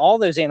and all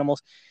those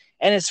animals.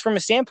 And it's from a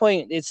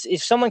standpoint, it's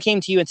if someone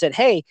came to you and said,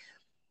 hey,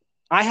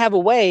 I have a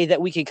way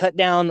that we could cut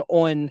down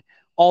on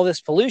all this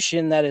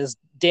pollution that is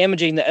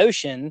damaging the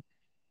ocean.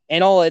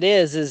 And all it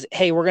is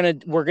hey, we're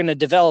gonna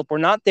develop. We're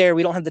not there.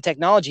 We don't have the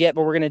technology yet,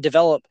 but we're gonna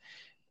develop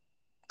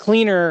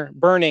cleaner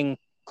burning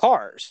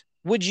cars.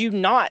 Would you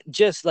not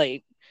just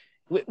like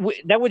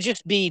that would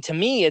just be to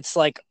me? It's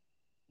like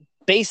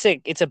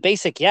basic. It's a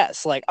basic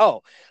yes. Like,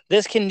 oh,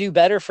 this can do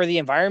better for the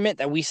environment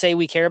that we say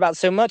we care about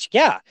so much.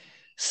 Yeah,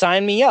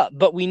 sign me up.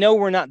 But we know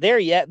we're not there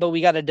yet. But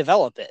we got to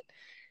develop it.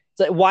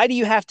 So why do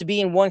you have to be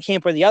in one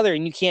camp or the other?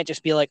 And you can't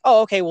just be like,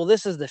 oh, okay, well,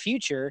 this is the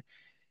future.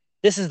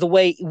 This is the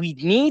way we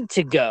need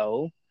to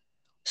go.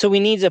 So we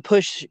need to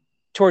push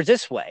towards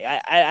this way.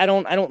 I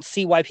don't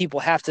see why people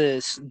have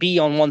to be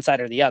on one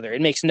side or the other.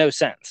 It makes no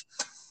sense.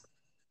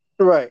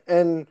 Right.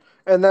 And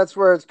that's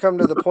where it's come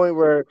to the point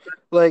where,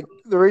 like,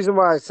 the reason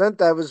why I sent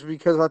that was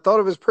because I thought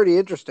it was pretty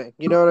interesting.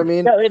 You know what I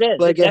mean? No, it is.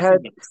 Like It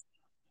definitely is.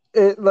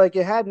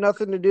 it had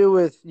nothing to do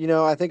with,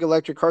 I think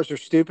electric cars are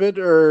stupid,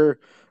 or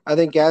I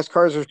think gas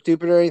cars are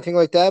stupid, or anything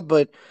like that.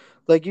 But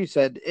like you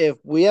said, if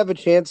we have a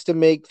chance to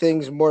make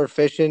things more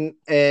efficient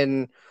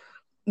and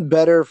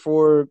better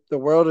for the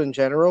world in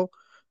general,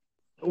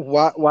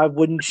 why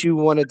wouldn't you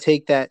want to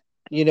take that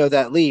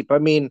leap? I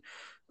mean,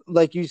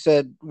 like you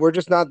said, we're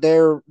just not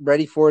there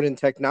ready for it in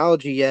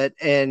technology yet,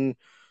 and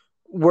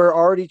we're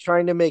already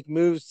trying to make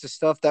moves to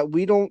stuff that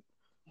we don't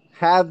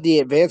have the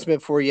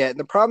advancement for yet. And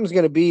the problem is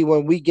going to be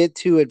when we get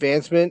to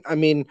advancement. I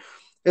mean,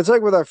 it's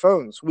like with our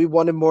phones. We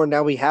wanted more,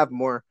 now we have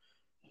more,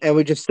 and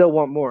we just still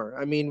want more.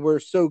 I mean, we're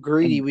so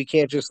greedy, we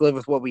can't just live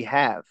with what we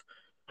have.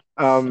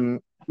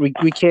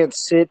 We can't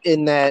sit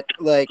in that,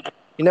 like,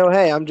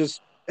 hey, I'm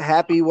just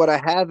happy what I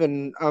have,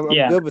 and I'm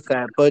Yeah. good with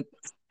that. But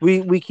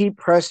we keep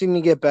pressing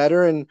to get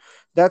better, and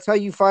that's how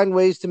you find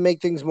ways to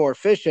make things more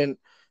efficient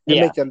and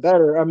Yeah. make them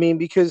better. I mean,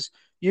 because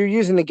you're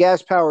using a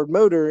gas powered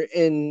motor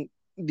in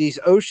these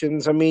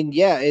oceans. I mean,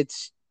 yeah,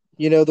 it's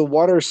the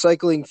water is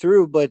cycling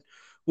through, but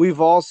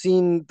we've all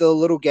seen the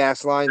little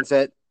gas lines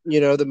that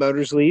the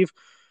motors leave,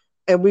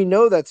 and we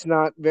know that's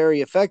not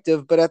very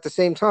effective. But at the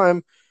same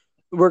time,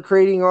 we're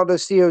creating all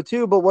this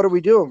CO2, but what are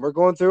we doing? We're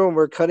going through and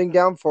we're cutting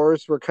down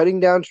forests, we're cutting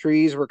down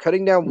trees, we're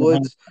cutting down Mhm.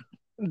 woods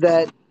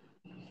that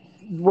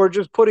we're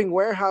just putting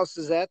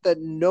warehouses at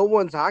that no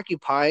one's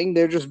occupying.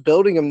 They're just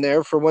building them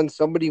there for when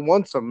somebody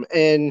wants them.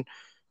 And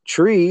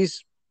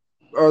trees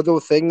are the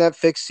thing that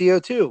fix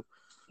CO2.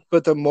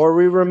 But the more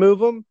we remove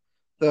them,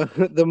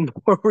 the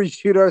more we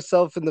shoot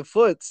ourselves in the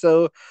foot.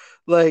 So,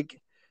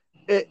 like,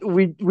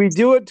 we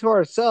do it to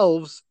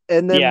ourselves,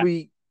 and then Yeah.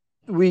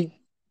 we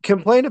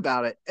complain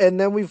about it, and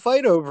then we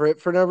fight over it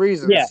for no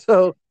reason. Yeah.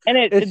 So And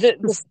it's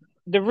just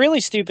the really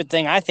stupid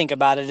thing I think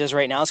about it is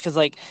right now is because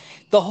like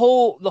the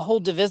whole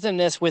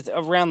divisiveness with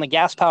around the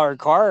gas powered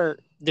car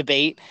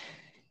debate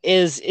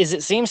is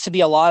it seems to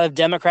be a lot of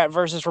Democrat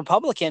versus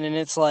Republican, and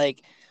it's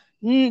like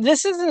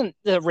this isn't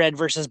the red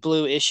versus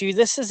blue issue.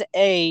 This is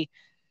a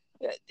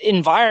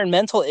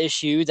environmental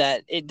issue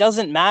that it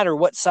doesn't matter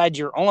what side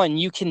you're on.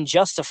 You can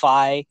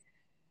justify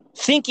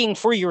thinking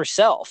for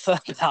yourself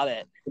about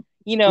it.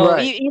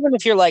 right. Even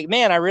if you're like,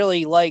 man, I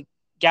really like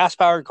gas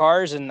powered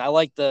cars and I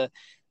like the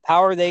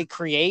power they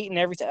create and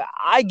everything.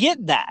 I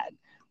get that.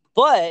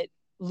 But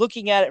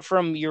looking at it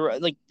from your,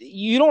 like,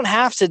 you don't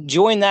have to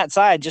join that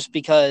side just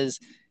because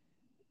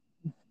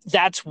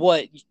that's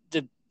what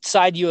the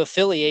side you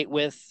affiliate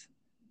with.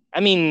 I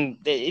mean,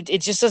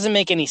 it just doesn't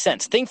make any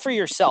sense. Think for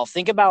yourself.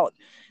 Think about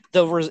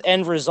the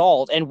end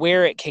result and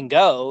where it can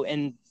go.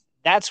 And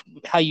that's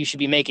how you should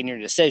be making your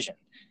decision.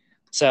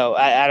 So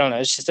I don't know.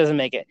 It just doesn't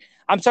make it.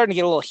 I'm starting to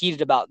get a little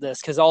heated about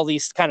this because all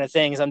these kind of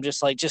things, I'm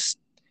just like, just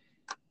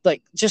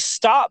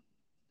stop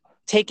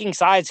taking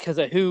sides because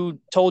of who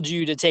told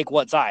you to take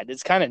what side.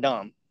 It's kind of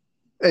dumb.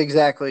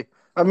 Exactly.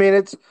 I mean,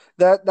 it's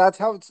that's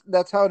how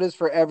it is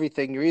for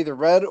everything. You're either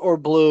red or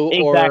blue,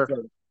 or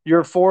Exactly.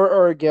 you're for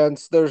or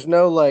against. There's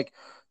no, like,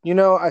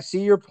 I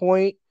see your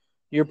point.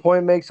 Your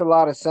point makes a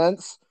lot of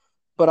sense,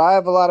 but I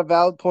have a lot of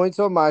valid points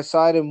on my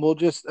side, and we'll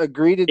just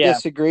agree to Yeah.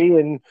 disagree,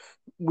 and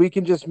we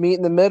can just meet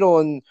in the middle.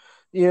 And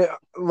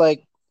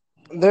like,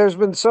 there's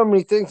been so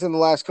many things in the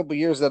last couple of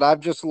years that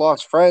I've just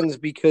lost friends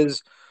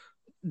because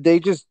they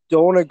just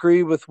don't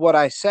agree with what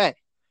I say,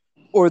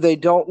 or they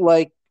don't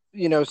like,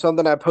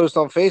 something I post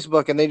on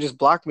Facebook, and they just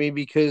block me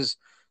because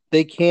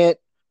they can't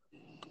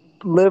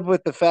live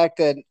with the fact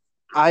that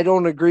I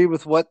don't agree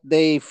with what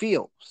they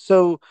feel.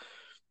 So,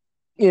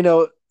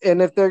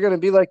 and if they're going to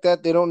be like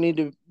that, they don't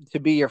need to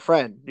be your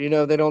friend. They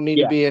don't need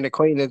to Yeah. be an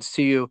acquaintance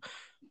to you.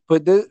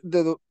 But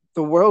the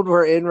world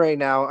we're in right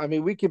now, I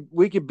mean, we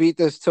could beat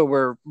this till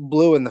we're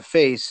blue in the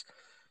face.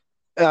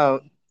 Uh,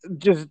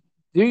 just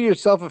do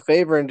yourself a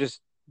favor and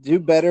just do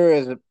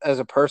better as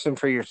a person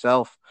for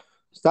yourself.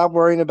 Stop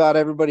worrying about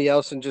everybody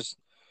else and just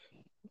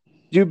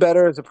do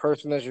better as a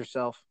person as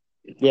yourself.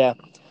 Yeah.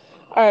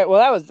 All right.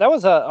 Well, that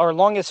was our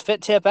longest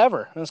fit tip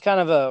ever. It was kind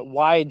of a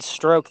wide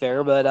stroke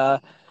there,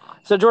 but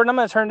so Jordan, I'm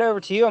going to turn it over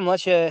to you and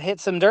let you hit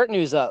some dirt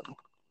news up.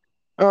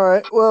 All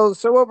right. Well,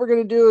 so what we're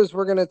going to do is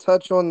we're going to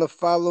touch on the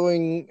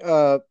following,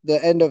 the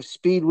end of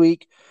Speed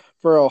Week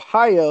for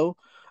Ohio.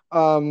 I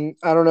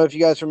don't know if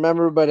you guys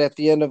remember, but at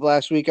the end of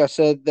last week, I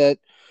said that,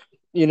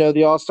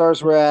 the All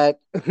Stars were at,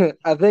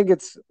 I think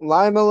it's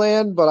Lima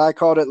Land, but I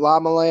called it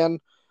Llama Land.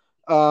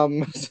 So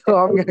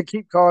I'm going to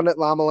keep calling it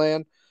Llama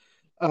Land.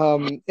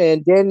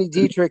 And Danny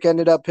Dietrich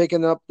ended up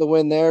picking up the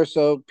win there.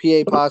 So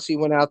PA Posse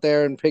went out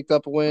there and picked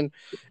up a win.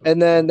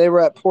 And then they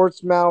were at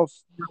Portsmouth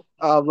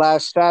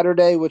last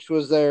Saturday, which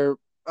was their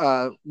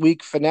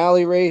week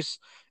finale race.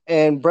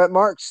 And Brett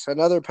Marks,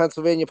 another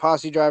Pennsylvania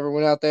Posse driver,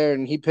 went out there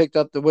and he picked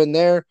up the win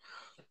there.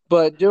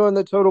 But doing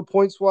the total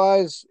points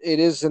wise, it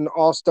is an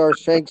all-star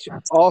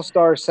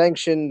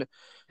sanctioned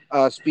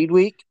speed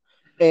week.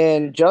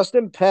 And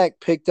Justin Peck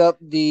picked up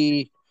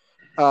the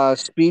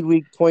Speed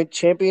Week Point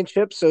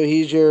Championship. So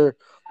he's your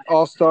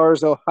All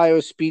Stars Ohio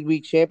Speed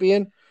Week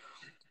champion.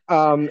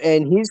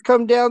 And he's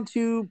come down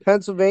to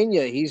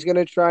Pennsylvania. He's going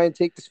to try and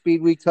take the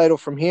Speed Week title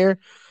from here.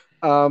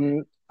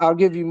 I'll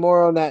give you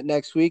more on that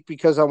next week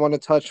because I want to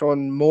touch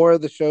on more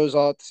of the shows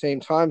all at the same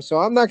time. So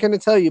I'm not going to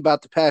tell you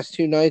about the past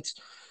 2 nights.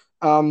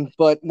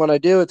 But when I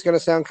do, it's going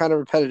to sound kind of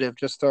repetitive.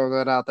 Just throwing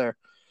that out there.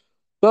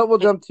 But we'll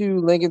jump to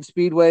Lincoln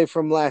Speedway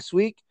from last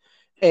week.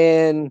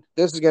 And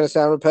this is going to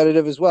sound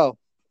repetitive as well.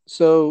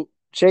 So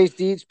Chase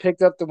Dietz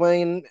picked up the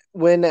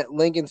win at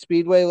Lincoln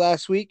Speedway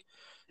last week.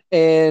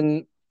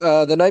 And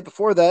the night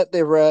before that,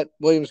 they were at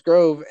Williams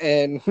Grove,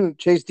 and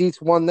Chase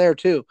Dietz won there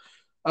too.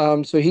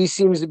 So he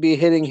seems to be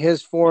hitting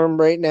his form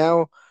right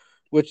now,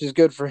 which is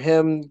good for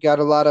him. Got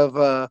a lot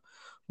of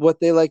what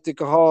they like to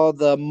call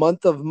the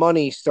month of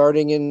money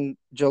starting in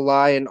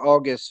July and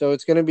August. So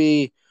it's going to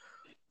be,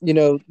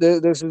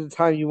 this is the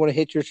time you want to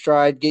hit your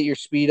stride, get your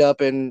speed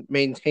up, and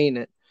maintain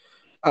it.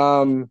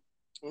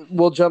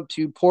 We'll jump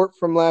to Port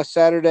from last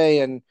Saturday,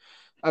 and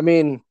I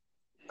mean,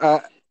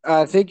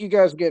 I think you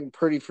guys are getting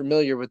pretty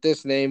familiar with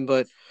this name,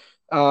 but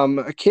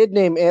a kid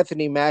named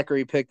Anthony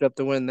Macri picked up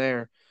the win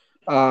there.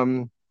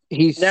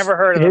 He's Never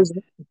heard of him.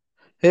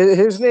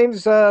 His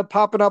name's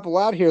popping up a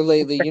lot here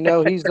lately.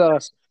 He's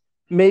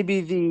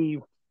maybe the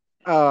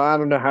I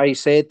don't know how you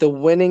say it, the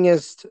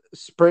winningest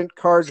sprint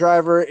car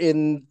driver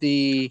in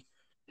the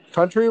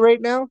country right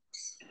now.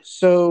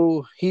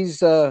 So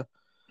he's I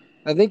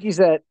think he's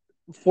at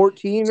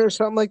 14 or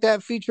something like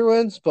that feature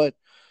wins, but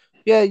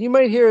yeah, you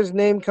might hear his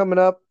name coming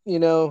up,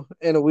 in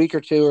a week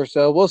or two or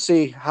so. We'll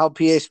see how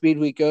PA Speed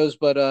Week goes,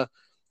 but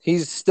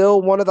he's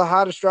still one of the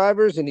hottest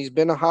drivers, and he's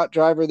been a hot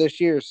driver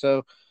this year.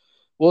 So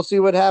we'll see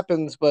what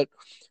happens. But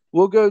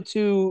we'll go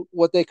to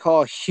what they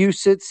call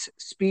Huset's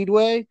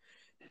Speedway,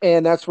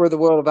 and that's where the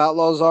World of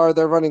Outlaws are.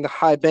 They're running the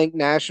High Bank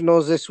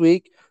Nationals this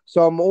week.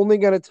 So I'm only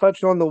going to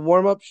touch on the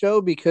warm-up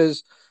show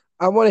because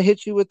I want to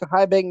hit you with the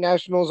High Bank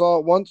Nationals all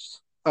at once.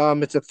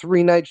 It's a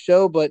 3-night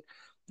show, but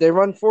they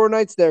run 4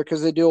 nights there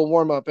because they do a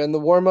warm-up. And the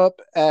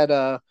warm-up at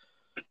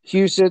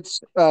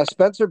Huset's,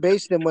 Spencer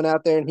Basin went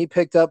out there and he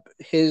picked up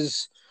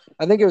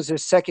I think it was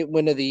his second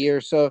win of the year.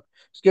 So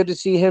it's good to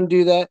see him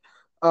do that.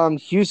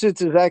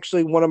 Huset's is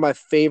actually one of my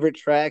favorite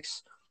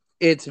tracks.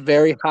 It's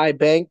very high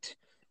banked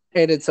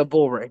and it's a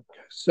bull ring.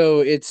 So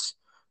it's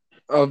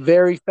a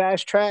very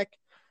fast track.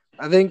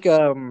 I think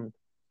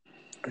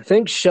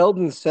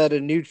Sheldon set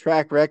a new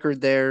track record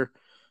there,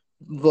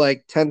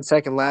 like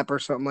 10-second lap or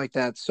something like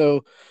that.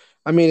 So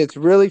I mean, it's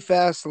really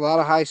fast, a lot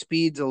of high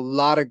speeds, a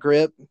lot of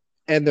grip,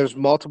 and there's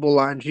multiple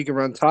lines. You can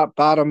run top,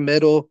 bottom,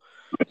 middle.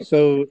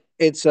 So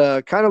it's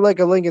kind of like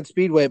a Lincoln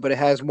Speedway, but it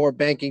has more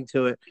banking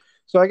to it.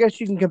 So I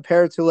guess you can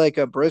compare it to like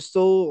a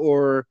Bristol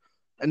or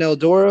an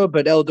Eldora,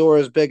 but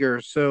Eldora is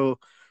bigger. So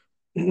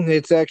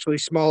it's actually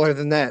smaller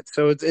than that.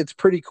 So it's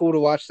pretty cool to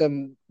watch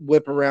them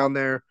whip around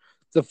there.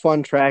 It's a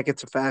fun track.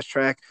 It's a fast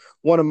track.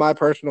 One of my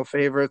personal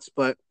favorites.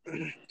 But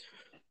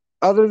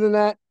other than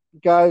that,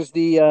 guys,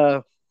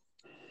 the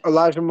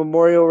Elijah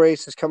Memorial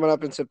Race is coming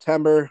up in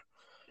September.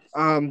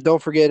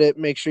 Don't forget it.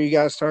 Make sure you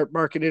guys start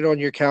marking it on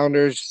your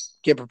calendars.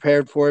 Get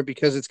prepared for it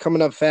because it's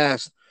coming up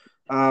fast.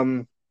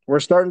 We're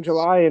starting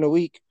July in a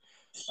week.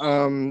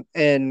 And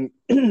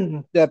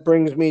that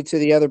brings me to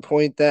the other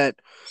point that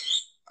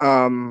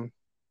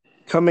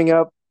coming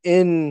up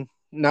in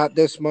not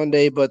this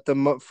Monday, but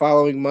the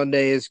following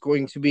Monday is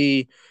going to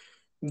be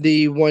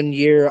the 1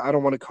 year. I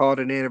don't want to call it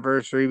an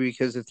anniversary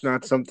because it's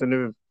not something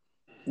to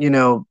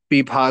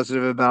be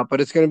positive about,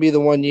 but it's going to be the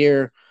 1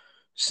 year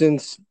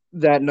since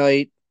that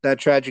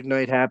tragic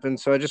night happened.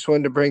 So I just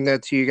wanted to bring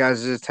that to you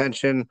guys'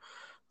 attention.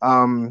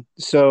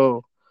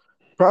 So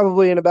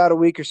probably in about a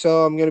week or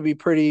so, I'm going to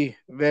be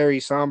very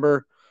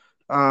somber.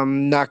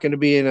 Not going to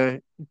be in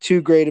a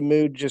too great a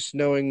mood, just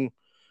knowing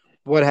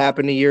what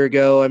happened a year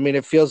ago. I mean,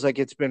 it feels like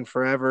it's been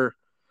forever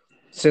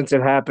since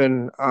it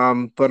happened.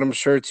 But I'm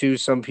sure too,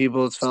 some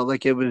people, it's felt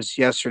like it was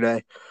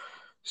yesterday.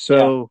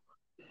 So,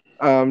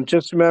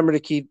 just remember to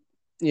keep,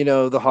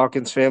 the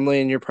Hawkins family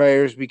in your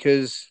prayers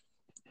because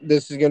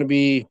this is going to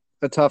be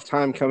a tough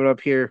time coming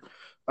up here.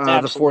 The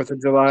 4th Absolutely.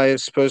 of July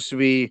is supposed to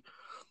be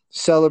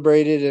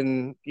celebrated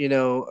and,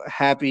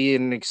 happy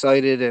and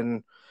excited.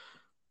 And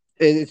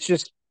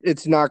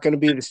it's not going to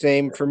be the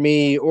same for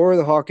me or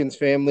the Hawkins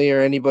family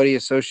or anybody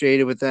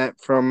associated with that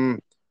from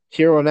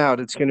here on out.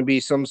 It's going to be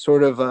some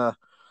sort of a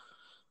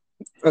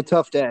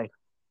tough day.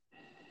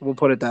 We'll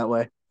put it that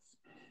way.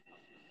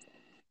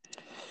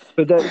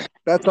 But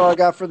that's all I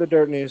got for the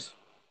dirt news.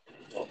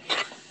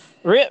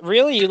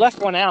 Really, you left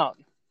one out.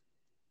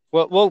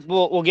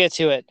 We'll get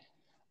to it.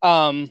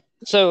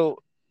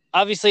 So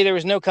obviously there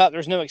was no Cup, there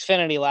was no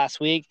Xfinity last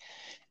week,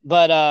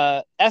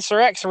 but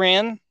SRX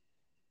ran.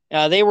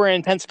 They were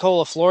in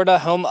Pensacola, Florida,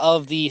 home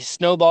of the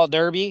Snowball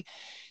Derby.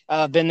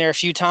 Been there a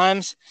few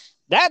times.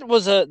 That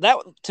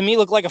to me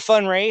looked like a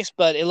fun race,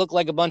 but it looked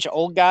like a bunch of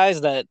old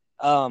guys that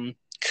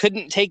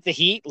couldn't take the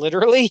heat,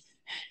 literally.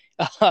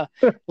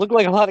 Looked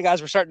like a lot of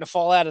guys were starting to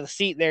fall out of the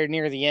seat there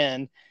near the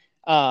end.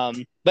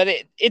 But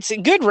it's a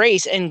good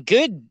race and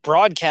good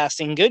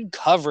broadcasting, good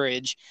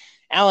coverage.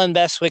 Alan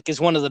Bestwick is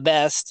one of the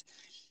best.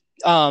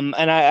 And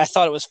I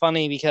thought it was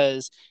funny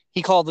because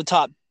he called the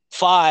top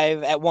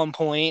 5 at one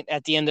point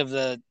at the end of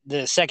the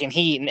second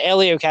heat, and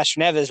Elio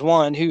Castroneves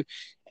won. Who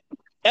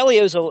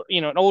Elio's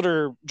an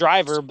older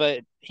driver,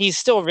 but he's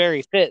still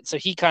very fit, so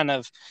he kind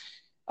of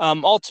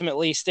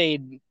ultimately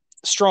stayed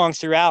strong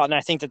throughout, and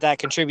I think that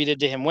contributed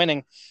to him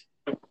winning.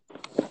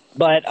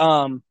 But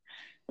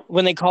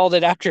when they called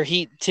it after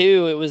heat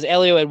 2, it was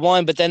Elio had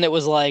won, but then it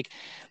was like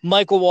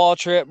Michael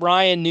Waltrip,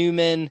 Ryan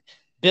Newman,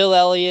 Bill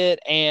Elliott,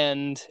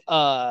 and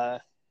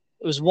it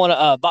was one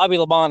Bobby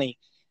Labonte.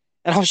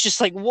 And I was just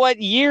like, what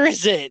year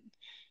is it?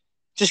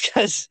 Just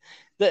because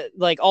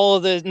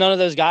none of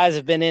those guys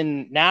have been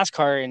in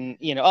NASCAR,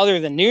 and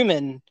other than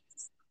Newman,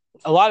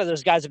 a lot of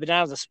those guys have been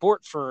out of the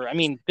sport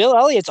Bill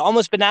Elliott's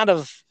almost been out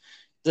of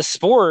the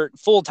sport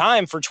full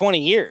time for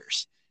 20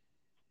 years.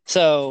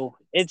 So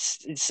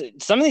it's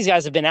some of these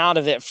guys have been out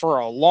of it for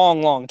a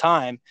long, long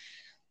time.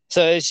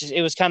 So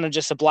it was kind of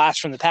just a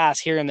blast from the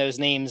past hearing those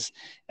names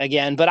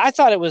again. But I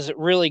thought it was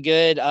really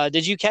good.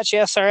 Did you catch the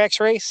SRX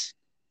race?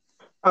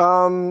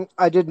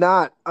 I did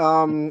not.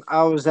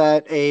 I was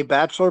at a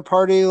bachelor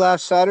party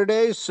last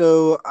Saturday,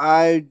 so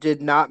I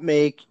did not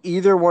make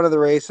either one of the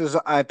races.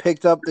 I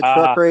picked up the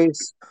truck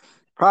race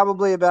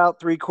probably about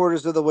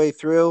 3/4 of the way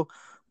through,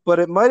 but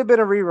it might have been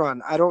a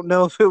rerun. I don't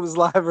know if it was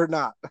live or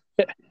not.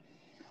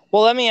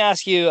 Well, let me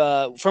ask you,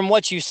 from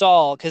what you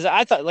saw, because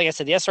I thought, like I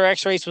said, the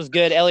SRX race was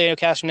good. Elio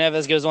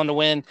Castroneves goes on to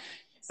win.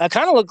 It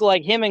kind of looked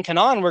like him and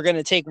Kanaan were going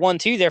to take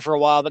 1-2 there for a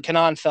while, but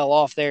Kanaan fell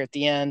off there at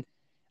the end.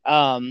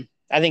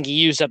 I think he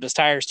used up his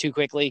tires too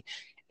quickly.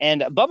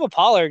 And Bubba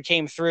Pollard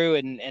came through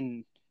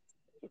and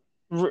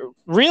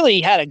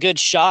really had a good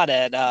shot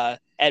at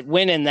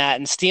winning that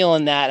and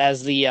stealing that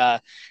as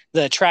the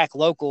track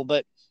local.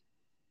 But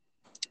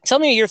tell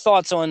me your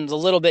thoughts on the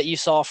little bit you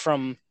saw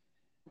from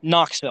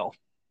Knoxville.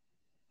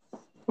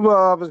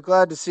 Well, I was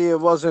glad to see it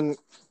wasn't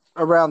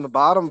around the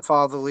bottom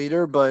follow the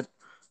leader, but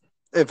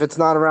if it's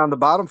not around the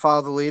bottom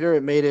follow the leader,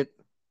 it made it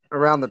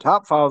around the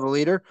top follow the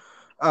leader.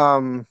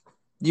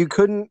 You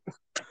couldn't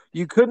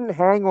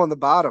hang on the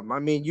bottom. I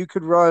mean, you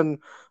could run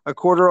a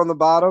quarter on the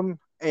bottom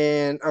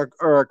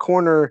or a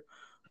corner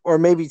or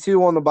maybe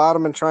 2 on the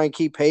bottom and try and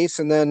keep pace,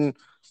 and then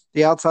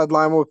the outside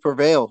line will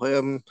prevail.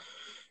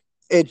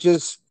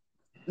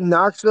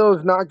 Knoxville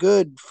is not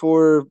good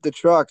for the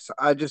trucks.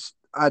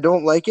 I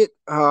don't like it.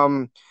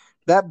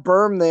 That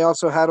berm they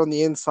also had on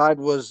the inside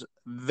was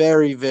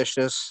very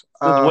vicious.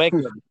 It was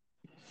wicked.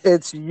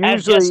 It's usually,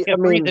 as Jessica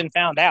Friesen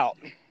found out.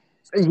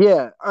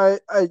 Yeah, I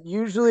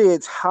usually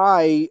it's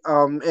high,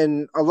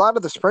 and a lot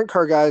of the sprint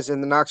car guys in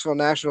the Knoxville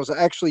Nationals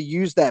actually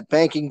use that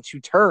banking to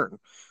turn,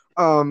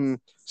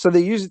 so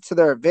they use it to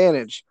their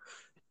advantage.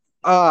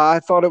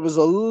 I thought it was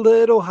a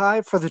little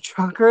high for the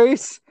truck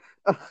race,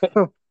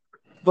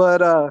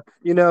 but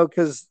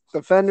because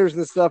the fenders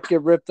and stuff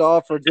get ripped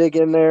off or dig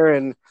in there,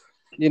 and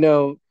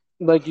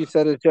like you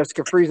said, as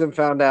Jessica Friesen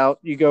found out,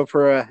 you go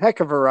for a heck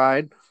of a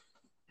ride.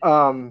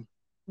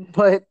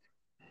 But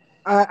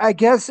I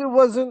guess it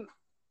wasn't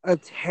a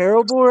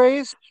terrible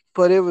race,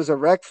 but it was a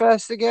wreck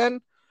fest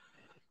again,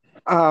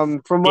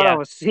 from what I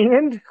was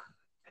seeing.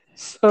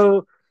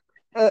 So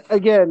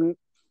again,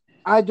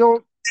 I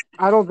don't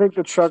think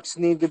the trucks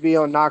need to be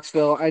on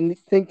Knoxville. I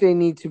think they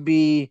need to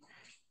be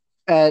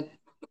at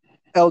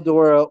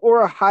Eldora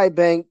or a high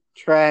bank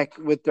track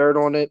with dirt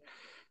on it,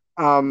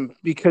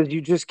 because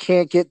you just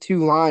can't get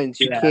 2 lines.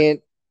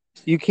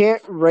 You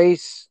can't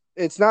race.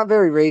 It's not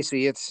very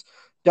racy. It's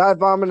dive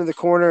bomb into the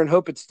corner and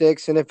hope it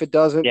sticks, and if it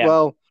doesn't,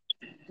 well,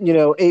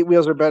 8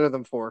 wheels are better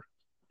than 4.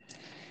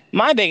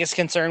 My biggest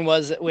concern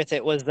was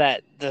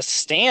that the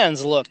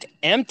stands looked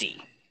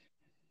empty,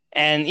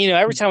 and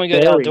every time we go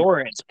to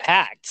Eldora, it's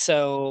packed.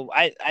 So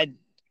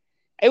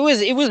it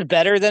was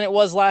better than it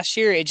was last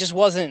year. It just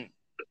wasn't.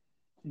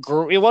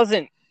 It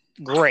wasn't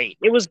great.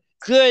 It was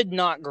good,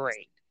 not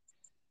great.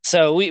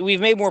 So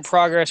we've made more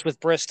progress with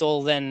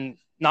Bristol than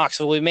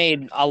Knoxville. We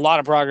made a lot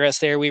of progress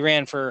there. We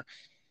ran for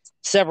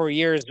several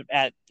years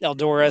at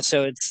Eldora,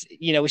 so it's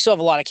we still have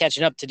a lot of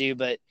catching up to do,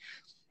 but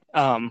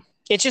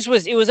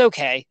it was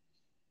okay.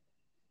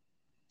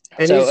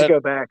 It So needs to go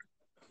back.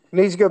 It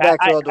needs to go back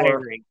to I Eldora.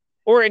 agree,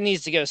 or it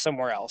needs to go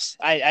somewhere else.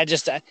 I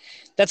just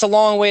that's a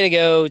long way to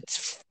go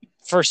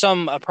for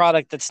a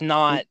product that's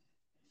not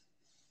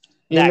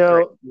You that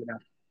great.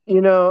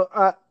 know,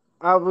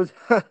 I would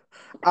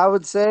I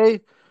would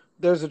say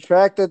there's a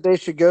track that they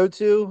should go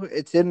to.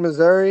 It's in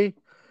Missouri.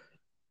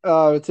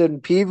 It's in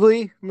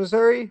Peevely,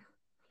 Missouri.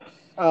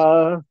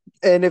 Uh,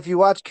 and if you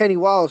watch Kenny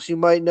Wallace, you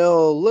might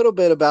know a little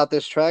bit about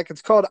this track.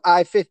 It's called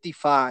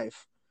I-55.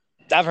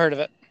 I've heard of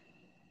it.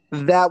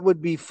 That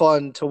would be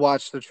fun to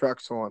watch the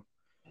trucks on.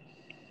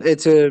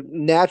 It's a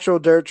natural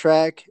dirt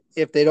track.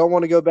 If they don't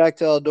want to go back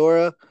to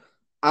Eldora,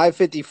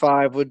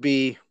 I-55 would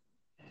be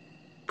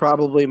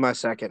probably my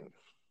second.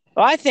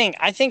 Well, I think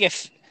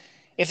if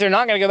they're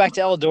not going to go back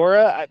to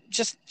Eldora,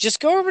 just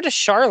go over to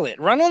Charlotte,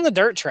 run on the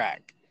dirt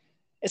track.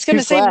 It's going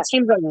Too to save the flat.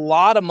 teams a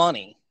lot of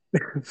money.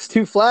 It's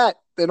too flat.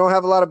 They don't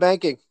have a lot of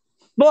banking.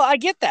 Well, I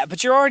get that,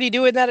 but you're already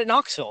doing that at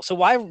Knoxville. So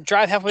why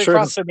drive halfway True.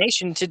 across the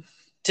nation to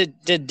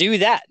do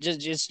that?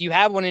 Just you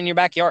have one in your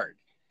backyard.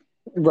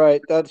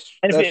 Right. That's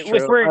If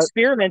true. we're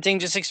experimenting,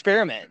 just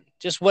experiment.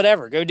 Just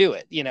whatever, go do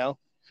it.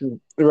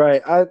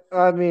 Right.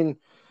 I mean,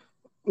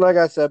 like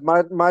I said,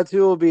 my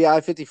two will be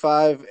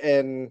I-55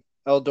 and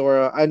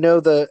Eldora. I know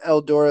the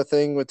Eldora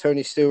thing with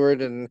Tony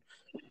Stewart, and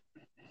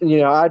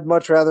I'd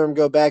much rather him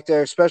go back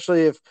there,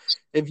 especially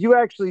if you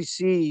actually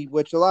see,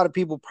 which a lot of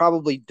people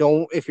probably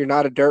don't if you're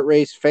not a dirt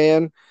race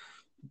fan,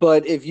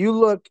 but if you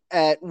look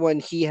at when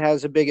he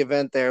has a big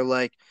event there,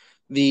 like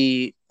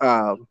the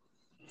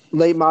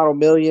late model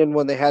million,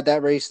 when they had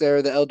that race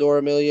there, the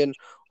Eldora million,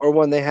 or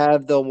when they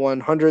have the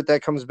 100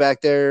 that comes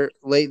back there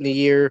late in the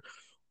year,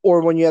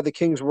 or when you have the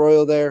King's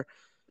Royal there,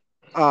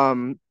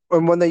 and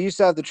when they used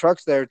to have the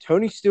trucks there,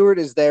 Tony Stewart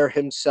is there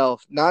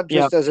himself, not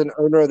just as an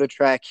owner of the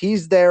track.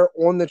 He's there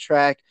on the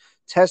track,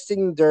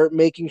 testing the dirt,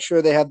 making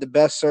sure they have the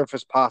best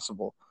surface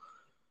possible.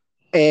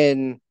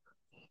 And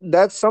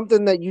that's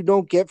something that you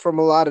don't get from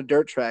a lot of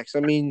dirt tracks.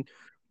 I mean,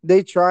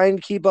 they try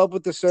and keep up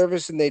with the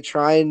surface and they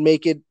try and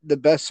make it the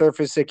best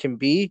surface it can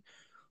be.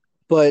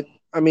 But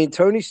I mean,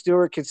 Tony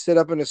Stewart could sit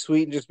up in a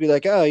suite and just be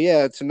like, oh,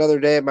 yeah, it's another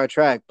day at my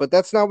track. But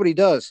that's not what he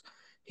does.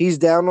 He's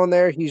down on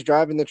there. He's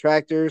driving the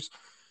tractors.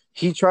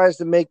 He tries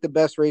to make the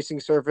best racing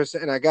surface.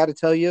 And I got to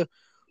tell you,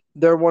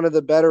 they're one of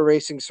the better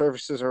racing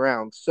surfaces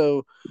around.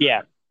 So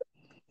Yeah.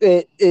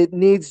 It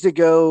needs to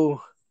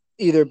go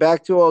either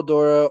back to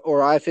Eldora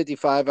or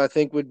I-55, I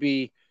think would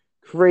be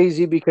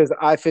crazy because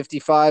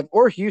I-55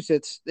 or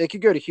Huset's, they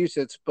could go to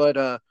Huset's,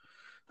 but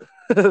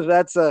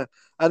that's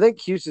I think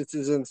Huset's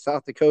is in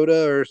South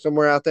Dakota or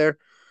somewhere out there.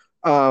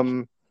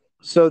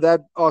 So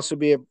that also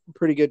be a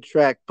pretty good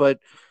track, but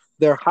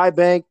they're high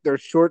bank, they're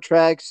short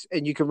tracks,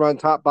 and you can run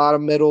top,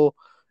 bottom, middle,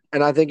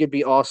 and I think it'd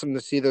be awesome to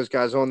see those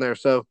guys on there.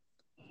 So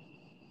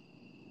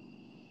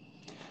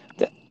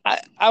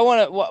I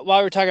want to,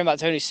 while we're talking about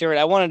Tony Stewart,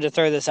 I wanted to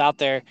throw this out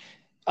there,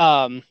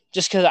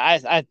 just because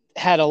I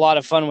had a lot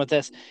of fun with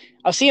this.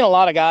 I've seen a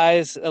lot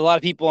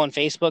of people on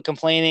Facebook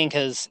complaining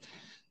because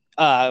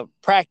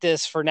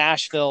practice for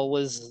Nashville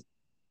was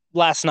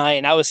last night,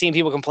 and I was seeing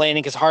people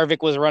complaining because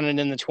Harvick was running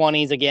in the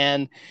 20s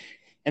again,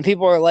 and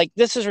people are like,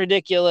 "This is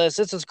ridiculous.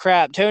 This is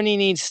crap.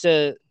 Tony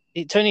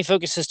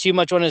focuses too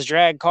much on his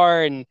drag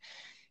car and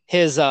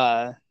his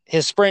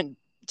sprint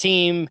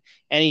team,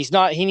 and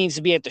he needs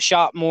to be at the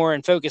shop more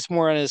and focus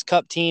more on his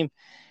cup team."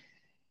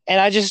 And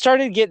I just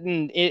started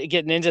getting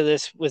into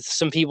this with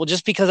some people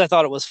just because I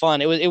thought it was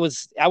fun. I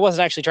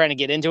wasn't actually trying to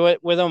get into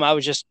it with them. I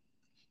was just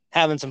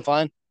having some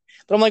fun.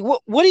 But I'm like,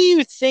 what do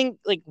you think?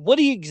 Like, what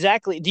do you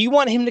exactly? Do you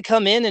want him to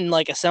come in and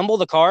like assemble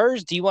the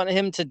cars? Do you want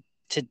him to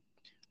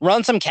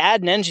run some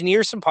CAD and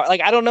engineer some part? Like,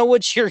 I don't know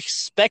what you're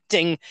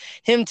expecting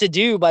him to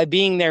do by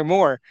being there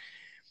more.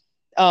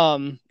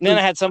 Then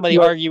I had somebody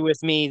argue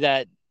with me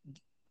that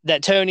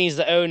Tony's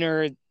the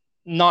owner,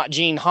 not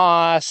Gene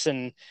Haas,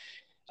 and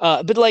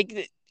but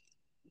like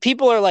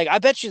people are like, I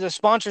bet you the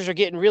sponsors are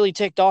getting really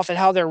ticked off at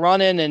how they're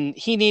running, and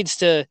he needs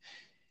to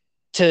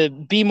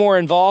be more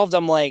involved.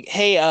 I'm like,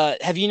 hey,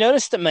 have you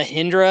noticed that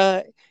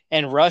Mahindra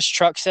and Rush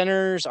Truck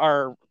Centers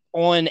are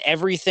on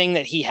everything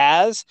that he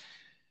has?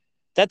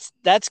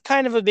 That's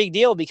kind of a big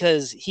deal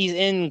because he's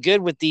in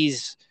good with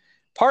these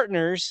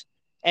partners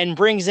and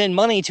brings in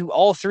money to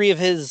all three of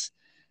his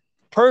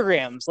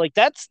programs. Like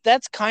that's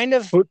kind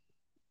of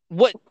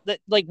what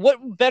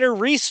better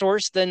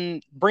resource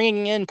than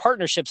bringing in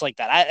partnerships like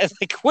that? I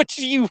like, what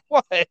do you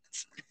want?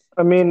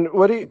 I mean,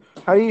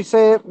 how do you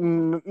say it?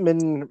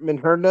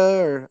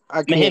 Minherda or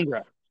I can't.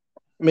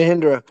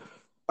 Mahindra.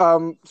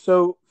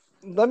 So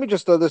let me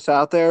just throw this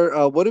out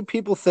there. What do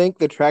people think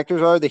the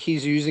tractors are that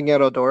he's using at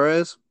Eldora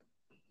is?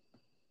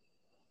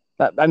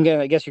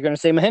 I guess you're gonna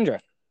say Mahindra.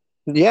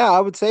 Yeah, I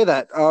would say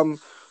that.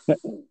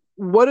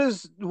 What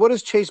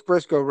does Chase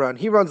Briscoe run?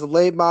 He runs a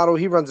late model,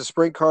 he runs a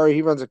sprint car,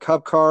 he runs a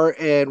cup car,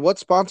 and what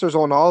sponsors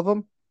on all of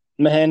them?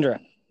 Mahindra.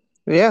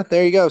 Yeah,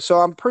 there you go. So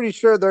I'm pretty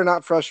sure they're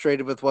not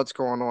frustrated with what's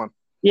going on.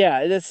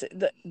 Yeah, that's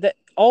that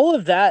all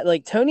of that.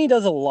 Like Tony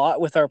does a lot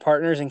with our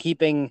partners and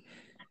keeping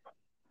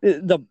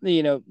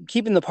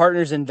keeping the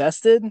partners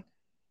invested.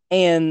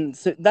 And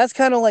so that's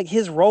kind of like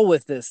his role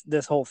with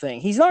this whole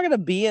thing. He's not going to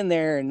be in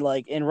there and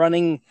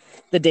running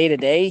the day to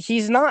day.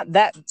 He's not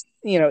that,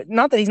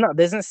 not that he's not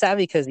business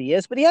savvy, because he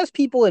is, but he has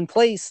people in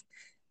place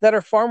that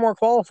are far more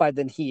qualified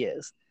than he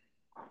is.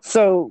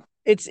 So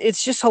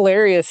it's just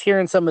hilarious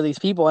hearing some of these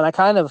people,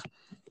 and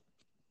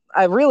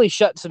I really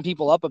shut some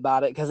people up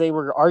about it because they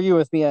were arguing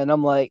with me, and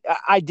I'm like,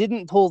 I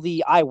didn't pull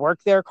the I work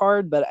there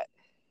card, but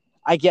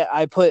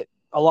I put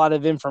a lot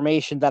of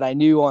information that I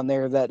knew on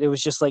there that it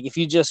was just like, if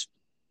you just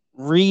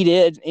read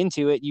it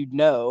into it, you'd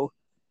know.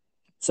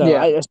 So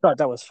Yeah. I just thought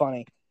that was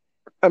funny.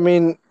 I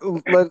mean,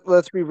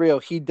 let's be real.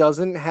 He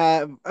doesn't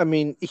have, I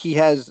mean, he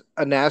has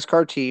a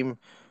NASCAR team,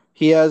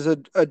 he has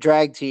a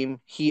drag team,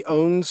 he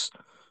owns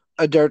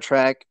a dirt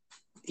track,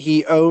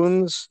 he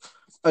owns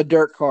a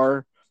dirt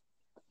car.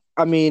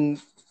 I mean,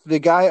 the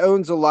guy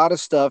owns a lot of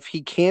stuff.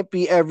 He can't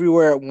be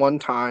everywhere at one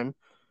time.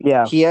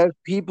 Yeah. He has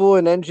people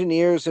and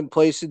engineers in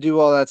place to do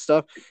all that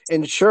stuff.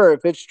 And sure,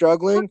 if it's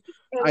struggling,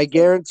 I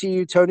guarantee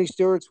you Tony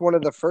Stewart's one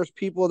of the first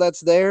people that's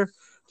there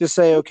to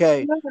say,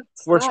 okay,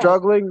 we're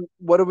struggling.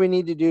 What do we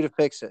need to do to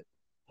fix it?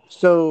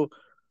 So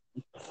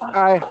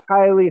I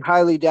highly,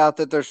 highly doubt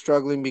that they're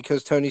struggling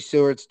because Tony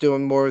Stewart's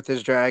doing more with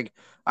his drag.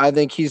 I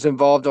think he's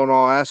involved on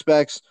all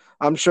aspects.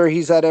 I'm sure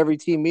he's at every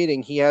team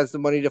meeting. He has the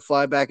money to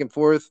fly back and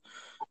forth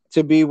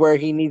to be where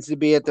he needs to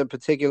be at the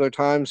particular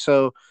time.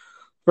 So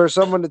for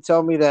someone to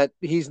tell me that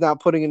he's not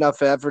putting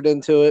enough effort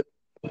into it,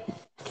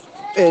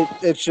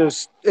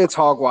 it's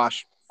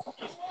hogwash.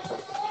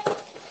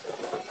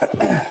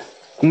 I'm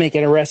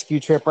making a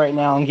rescue trip right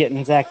now. I'm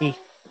getting Zachy.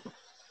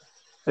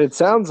 It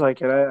sounds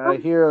like it. I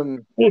hear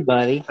him. Hey,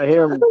 buddy. I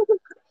hear him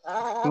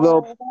a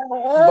little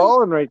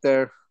balling right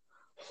there.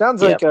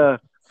 Sounds Yep.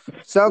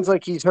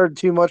 like he's heard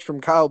too much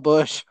from Kyle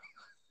Busch.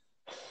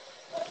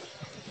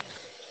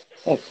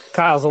 Well,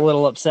 Kyle's a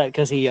little upset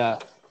because he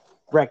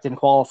wrecked in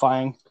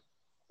qualifying.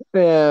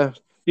 Yeah,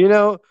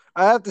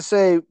 I have to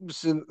say,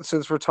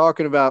 since we're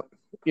talking about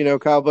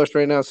Kyle Busch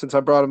right now, since I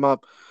brought him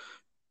up,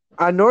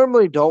 I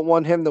normally don't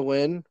want him to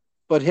win,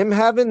 but him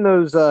having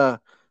those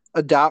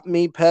adopt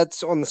me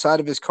pets on the side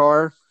of his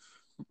car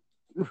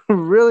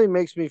really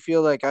makes me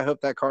feel like I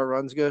hope that car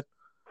runs good.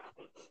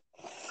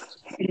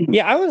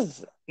 Yeah, I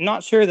was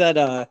not sure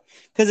that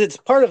because it's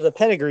part of the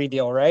pedigree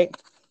deal, right?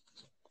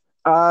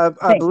 I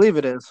believe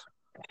it is.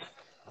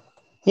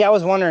 Yeah, I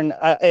was wondering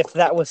if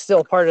that was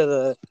still part of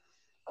the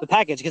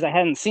package because I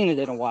hadn't seen it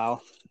in a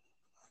while.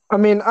 I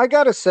mean, I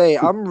gotta say,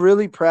 I'm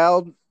really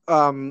proud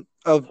of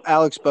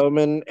Alex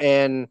Bowman,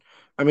 and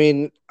I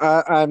mean,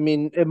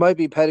 it might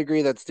be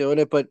pedigree that's doing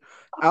it, but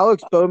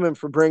Alex Bowman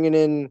for bringing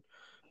in,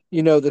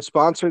 the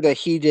sponsor that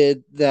he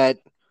did that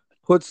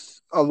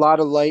puts a lot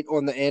of light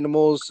on the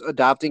animals,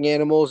 adopting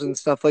animals and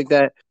stuff like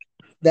that.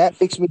 That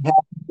makes me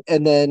happy.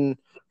 And then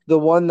the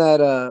one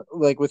that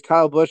like with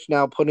Kyle Busch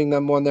now putting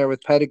them on there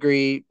with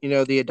pedigree,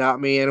 the adopt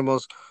me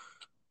animals,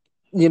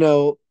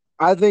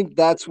 I think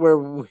that's where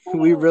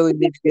we really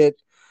need to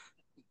get,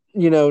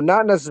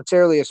 not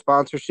necessarily a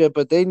sponsorship,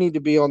 but they need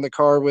to be on the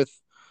car with,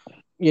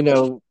 you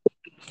know,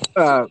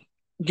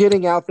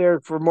 getting out there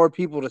for more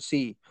people to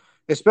see,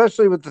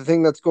 especially with the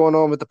thing that's going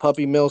on with the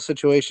puppy mill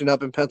situation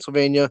up in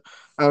Pennsylvania.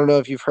 I don't know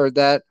if you've heard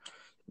that.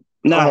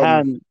 No, I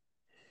hadn't.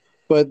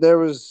 But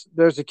there's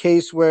a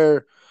case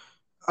where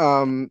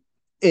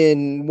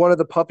in one of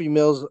the puppy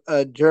mills,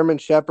 a German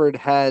Shepherd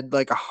had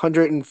like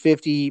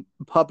 150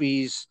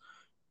 puppies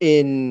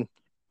in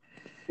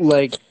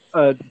like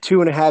a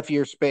 2.5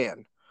 year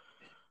span.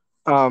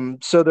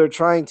 So they're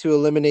trying to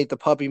eliminate the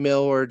puppy mill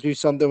or do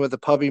something with the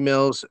puppy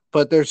mills,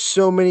 but there's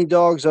so many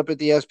dogs up at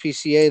the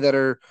SPCA that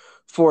are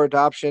for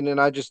adoption, and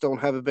I just don't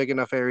have a big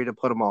enough area to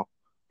put them all.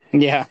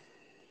 Yeah.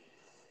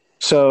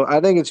 So I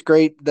think it's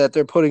great that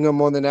they're putting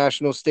them on the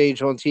national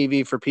stage on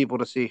TV for people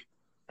to see.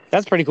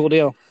 That's a pretty cool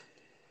deal.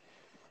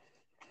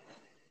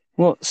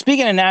 Well,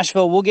 speaking of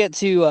Nashville, we'll get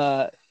to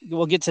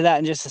that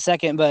in just a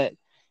second, but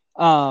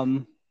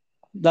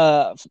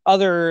the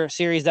other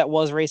series that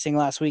was racing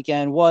last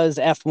weekend was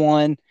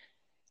F1.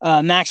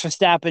 Max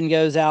Verstappen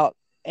goes out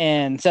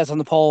and sets on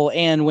the pole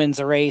and wins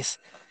the race.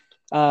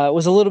 It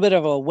was a little bit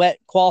of a wet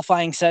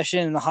qualifying session,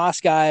 and the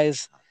Haas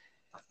guys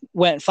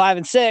went 5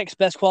 and 6,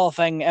 best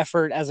qualifying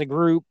effort as a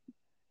group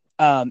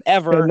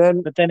ever.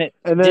 But then it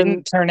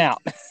didn't turn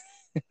out.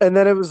 And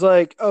then it was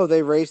like, oh,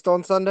 they raced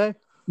on Sunday?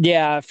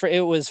 Yeah,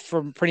 it was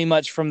from pretty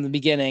much from the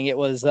beginning. It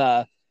was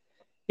a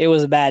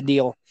bad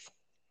deal.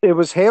 It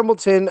was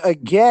Hamilton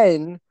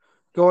again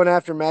going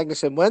after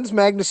Magnussen. When's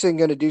Magnussen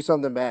going to do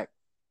something back?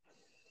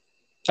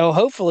 Oh,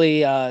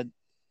 hopefully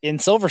in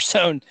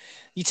Silverstone,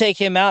 you take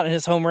him out in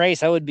his home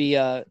race. That would be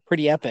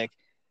pretty epic.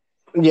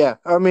 Yeah,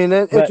 I mean,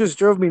 it just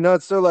drove me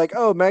nuts. They're like,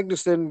 oh,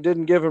 Magnussen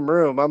didn't give him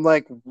room. I'm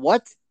like,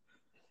 what?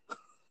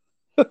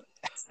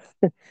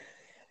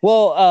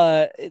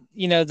 Well,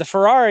 the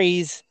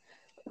Ferraris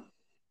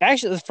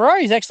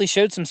actually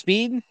showed some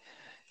speed.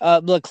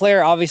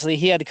 Leclerc, obviously,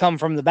 he had to come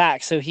from the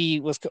back, so he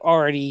was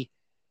already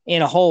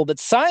in a hole. But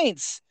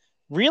Sainz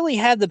really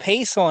had the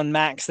pace on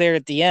Max there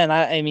at the end.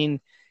 I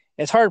mean,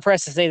 it's hard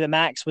pressed to say that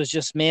Max was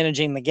just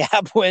managing the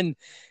gap when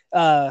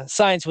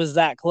Sainz was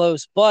that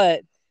close.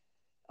 But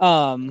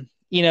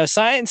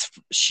Sainz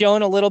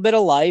showing a little bit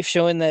of life,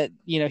 showing that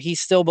he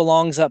still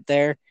belongs up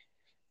there.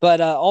 But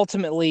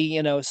ultimately,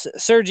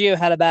 Sergio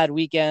had a bad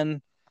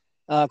weekend.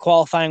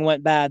 Qualifying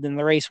went bad, then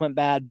the race went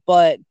bad.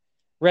 But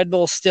Red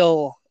Bull's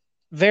still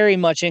very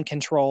much in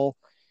control.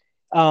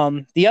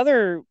 The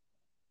other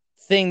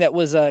thing that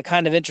was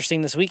kind of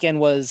interesting this weekend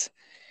was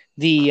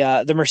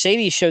the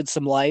Mercedes showed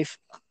some life,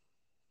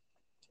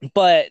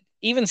 but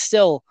even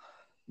still,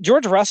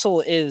 George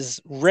Russell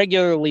is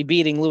regularly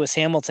beating Lewis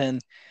Hamilton.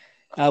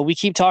 We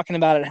keep talking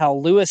about it, how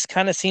Lewis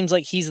kind of seems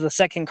like he's the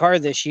second car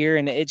this year,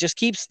 and it just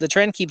the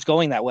trend keeps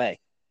going that way.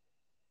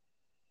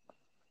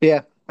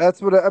 Yeah,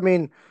 that's what I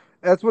mean.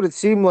 That's what it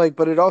seemed like,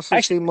 but it also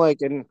seemed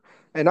like, and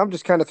I'm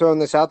just kind of throwing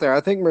this out there.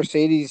 I think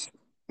Mercedes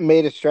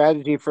made a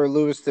strategy for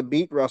Lewis to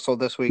beat Russell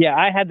this week. Yeah,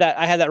 I had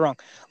that wrong.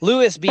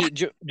 Lewis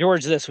beat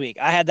George this week.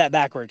 I had that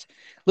backwards.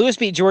 Lewis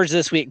beat George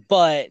this week,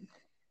 but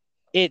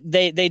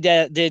they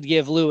did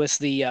give Lewis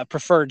the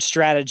preferred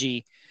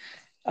strategy.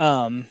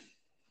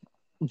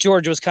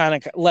 George was kind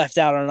of left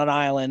out on an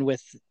island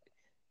with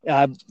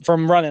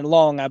from running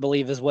long, I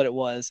believe is what it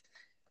was.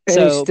 And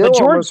he still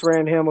almost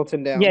ran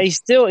Hamilton down. Yeah,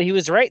 he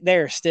was right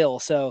there still.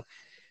 So,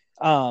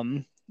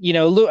 I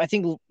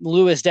think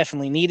Lewis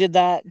definitely needed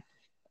that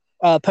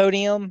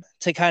podium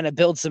to kind of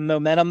build some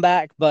momentum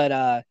back.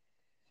 But,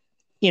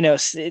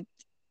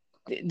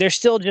 they're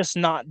still just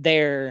not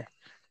there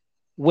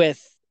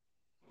with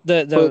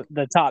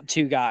the top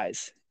two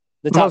guys,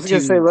 the top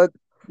two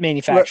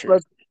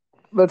manufacturers.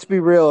 Let's be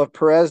real. If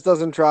Perez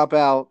doesn't drop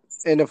out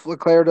and if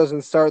Leclerc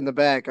doesn't start in the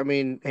back, I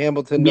mean,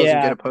 Hamilton doesn't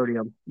get a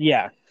podium.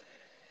 Yeah.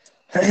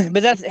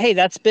 But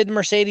that's been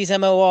Mercedes'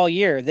 MO all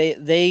year.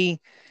 They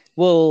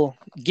will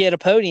get a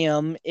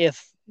podium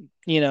if,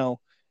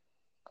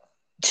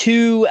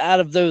 two out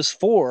of those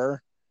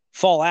four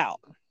fall out.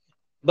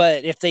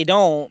 But if they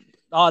don't,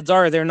 odds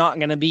are they're not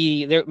going to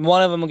be there.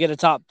 One of them will get a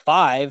top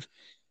 5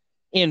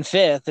 in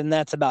 5th, and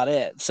that's about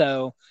it.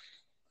 So,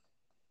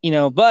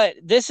 but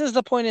this is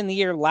the point in the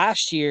year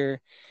last year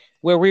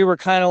where we were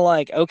kind of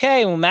like,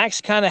 okay, well,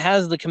 Max kind of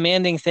has the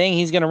commanding thing.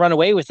 He's going to run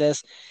away with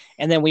this.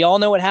 And then we all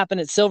know what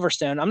happened at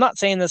Silverstone. I'm not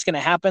saying that's going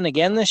to happen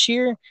again this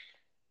year,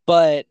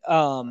 but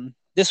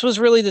this was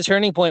really the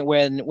turning point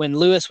when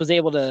Lewis was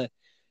able to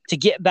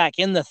get back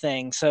in the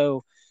thing.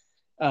 So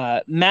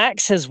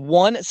Max has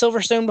won at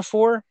Silverstone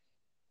before,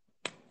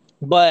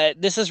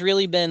 but this has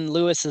really been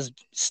Lewis's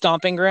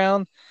stomping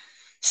ground.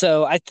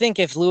 So I think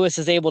if Lewis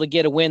is able to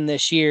get a win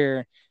this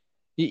year,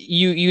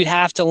 you'd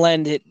have to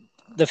lend it.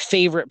 The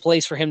favorite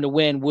place for him to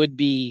win would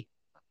be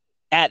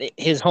at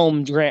his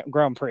home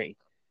Grand Prix.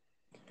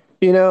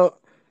 The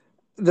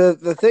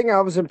thing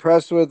I was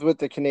impressed with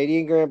the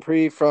Canadian Grand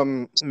Prix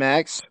from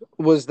Max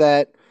was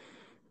that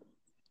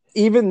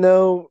even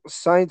though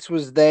Sainz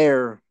was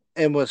there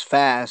and was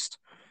fast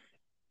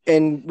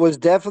and was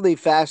definitely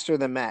faster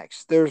than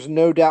Max, there's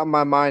no doubt in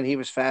my mind he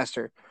was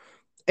faster.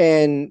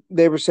 And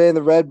they were saying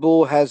the Red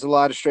Bull has a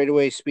lot of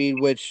straightaway speed,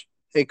 which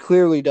it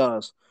clearly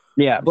does.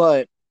 Yeah.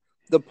 But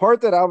the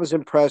part that I was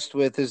impressed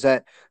with is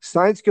that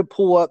Sainz could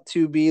pull up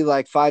to be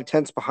like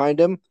 5/10 behind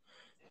him,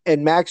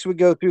 and Max would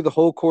go through the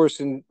whole course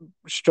and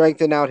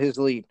strengthen out his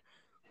lead.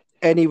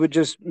 And he would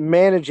just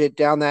manage it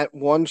down that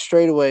one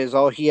straightaway is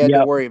all he had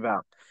to worry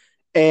about.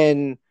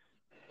 And,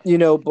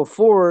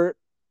 before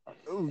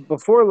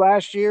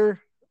last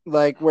year,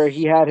 like where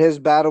he had his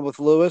battle with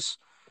Lewis,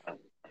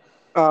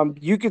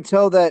 you could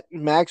tell that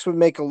Max would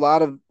make a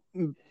lot of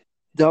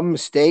dumb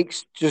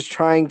mistakes just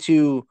trying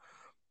to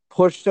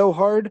push so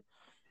hard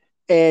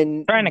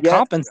and trying to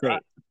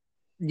compensate.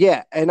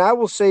 Yeah, and I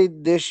will say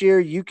this year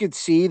you could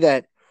see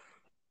that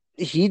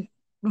he's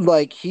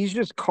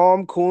just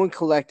calm, cool, and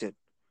collected.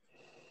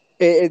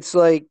 It's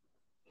like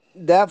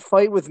that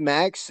fight with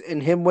Max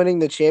and him winning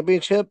the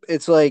championship.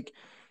 It's like,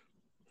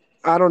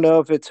 I don't know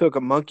if it took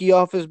a monkey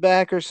off his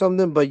back or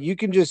something, but you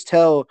can just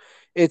tell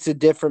it's a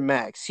different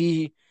Max.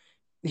 He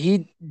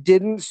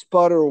didn't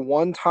sputter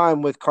one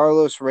time with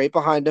Carlos right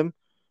behind him.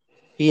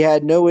 He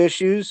had no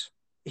issues.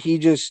 He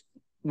just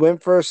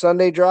went for a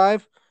Sunday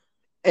drive,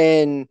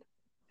 and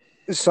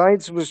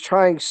Sainz was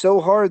trying so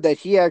hard that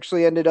he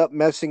actually ended up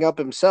messing up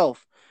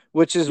himself,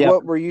 which is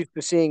what we're used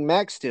to seeing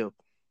Max do.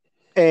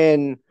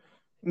 And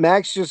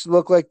Max just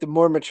looked like the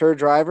more mature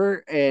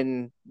driver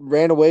and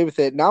ran away with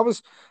it. And I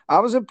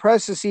was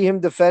impressed to see him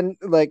defend,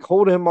 like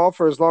hold him off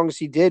for as long as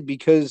he did,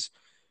 because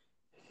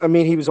I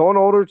mean, he was on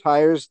older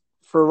tires.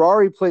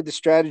 Ferrari played the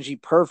strategy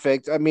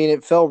perfect. I mean,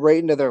 it fell right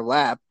into their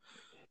lap.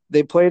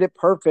 They played it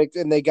perfect,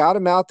 and they got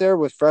him out there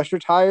with fresher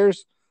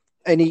tires,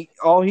 and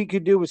all he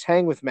could do was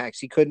hang with Max.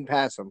 He couldn't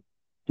pass him.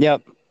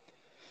 Yep.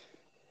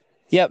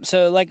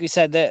 So, like we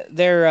said,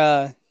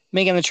 they're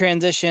making the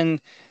transition.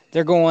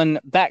 They're going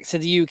back to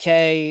the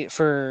UK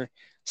for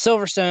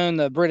Silverstone,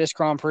 the British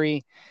Grand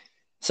Prix.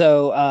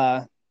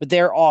 So, but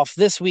they're off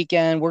this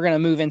weekend. We're going to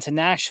move into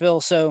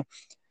Nashville. So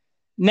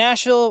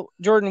Nashville,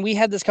 Jordan, we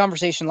had this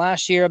conversation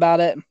last year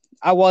about it.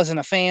 I wasn't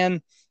a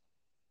fan.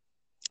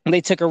 They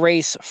took a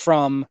race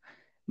from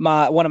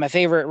one of my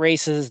favorite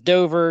races,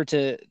 Dover,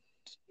 to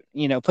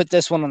put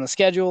this one on the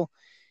schedule,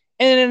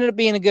 and it ended up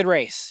being a good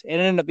race. It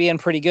ended up being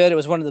pretty good. It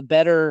was one of the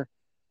better,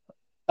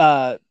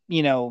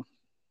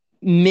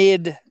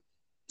 mid-size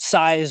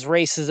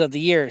races of the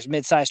year,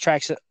 mid-size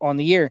tracks on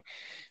the year,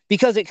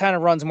 because it kind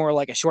of runs more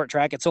like a short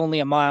track. It's only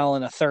 1.33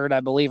 miles, I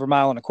believe, or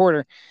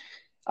 1.25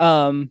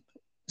 miles.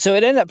 So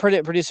it ended up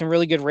producing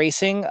really good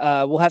racing.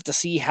 We'll have to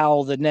see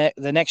how the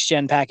next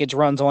gen package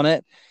runs on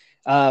it.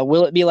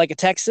 Will it be like a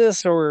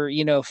Texas, or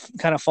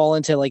kind of fall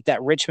into like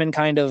that Richmond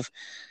kind of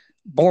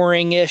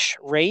boring-ish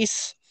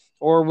race,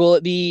 or will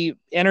it be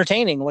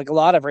entertaining like a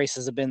lot of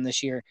races have been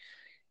this year?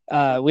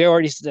 We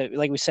already,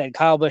 like we said,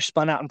 Kyle Busch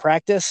spun out in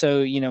practice,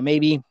 so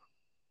maybe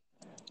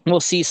we'll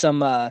see some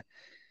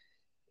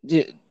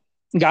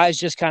guys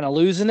just kind of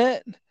losing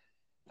it.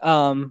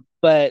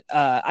 But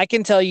I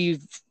can tell you,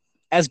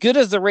 as good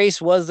as the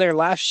race was there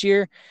last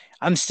year,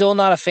 I'm still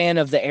not a fan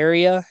of the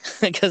area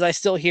because I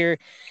still hear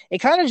it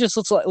kind of just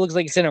looks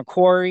like it's in a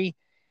quarry.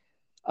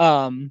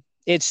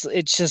 It's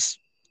just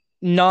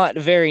not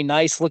very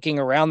nice looking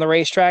around the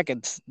racetrack.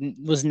 It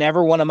was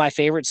never one of my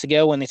favorites to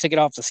go. When they took it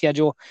off the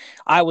schedule,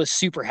 I was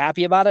super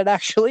happy about it,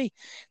 actually,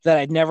 that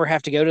I'd never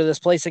have to go to this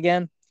place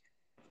again.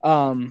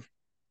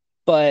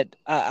 But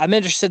I'm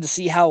interested to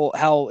see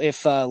how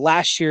if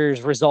last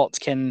year's results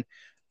can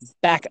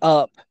back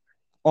up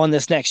on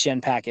this next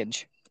gen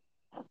package.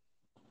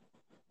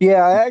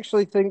 Yeah, I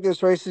actually think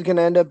this race is going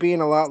to end up being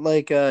a lot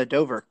like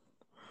Dover.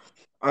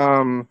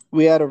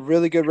 We had a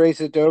really good race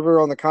at Dover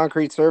on the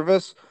concrete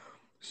surface,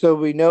 so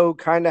we know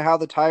kind of how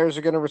the tires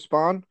are going to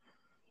respond.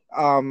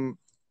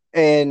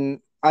 And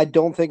I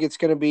don't think it's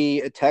going to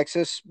be a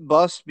Texas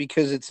bus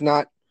because it's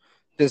not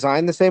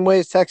designed the same way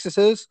as Texas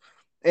is.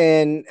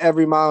 And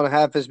every 1.5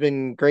 miles has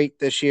been great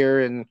this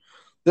year. And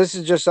this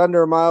is just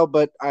under 1 mile,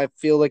 but I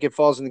feel like it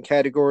falls in the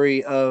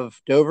category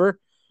of Dover.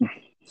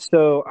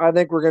 So I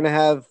think we're going to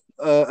have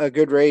a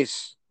good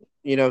race,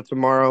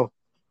 tomorrow.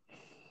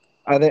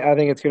 I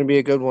think it's going to be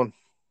a good one.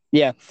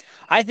 Yeah,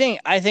 I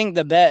think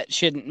the bet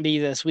shouldn't be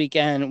this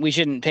weekend. We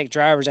shouldn't pick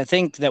drivers. I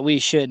think that we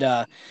should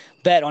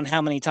bet on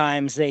how many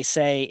times they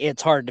say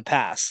it's hard to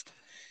pass.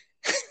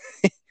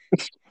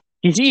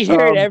 You hear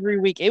it every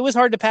week. It was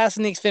hard to pass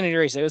in the Xfinity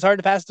race. It was hard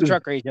to pass the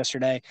truck race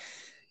yesterday.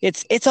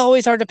 It's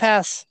always hard to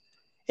pass.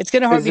 It's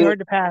going to be hard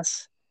to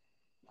pass.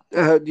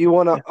 Do you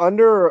want to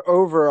under or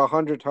over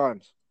 100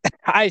 times?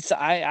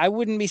 I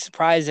wouldn't be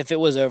surprised if it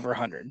was over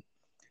 100.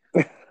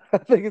 I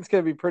think it's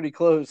going to be pretty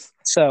close.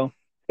 So,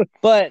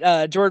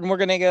 but Jordan, we're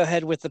going to go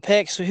ahead with the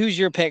picks. So who's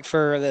your pick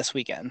for this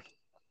weekend?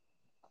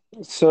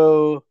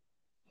 So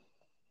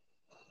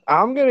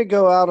I'm going to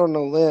go out on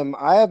a limb.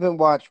 I haven't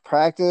watched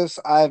practice.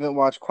 I haven't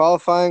watched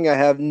qualifying. I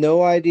have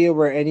no idea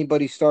where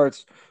anybody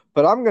starts,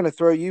 but I'm going to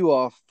throw you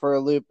off for a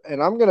loop,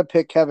 and I'm going to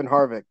pick Kevin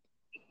Harvick.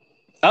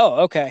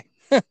 Oh, okay.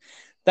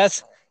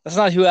 That's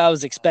not who I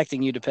was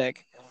expecting you to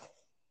pick.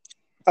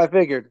 I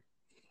figured.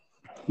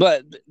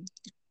 But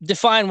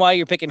define why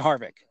you're picking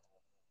Harvick.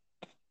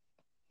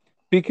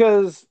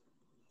 Because,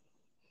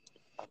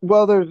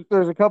 well,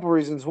 there's a couple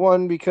reasons.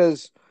 One,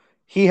 because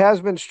he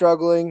has been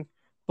struggling,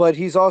 but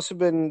he's also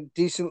been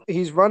decent.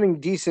 He's running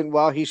decent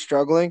while he's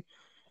struggling.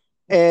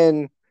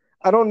 And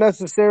I don't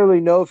necessarily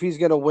know if he's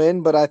going to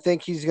win, but I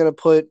think he's going to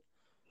put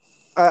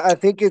 – I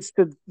think it's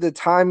the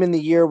time in the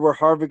year where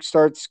Harvick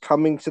starts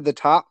coming to the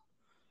top.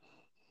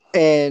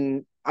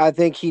 And I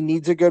think he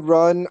needs a good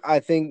run. I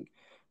think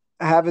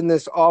having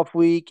this off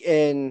week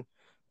and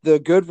the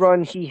good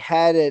run he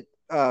had at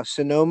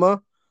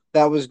Sonoma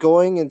that was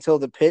going until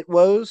the pit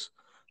woes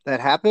that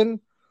happened,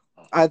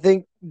 I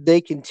think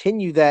they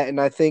continue that, and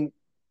I think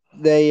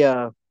they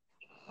run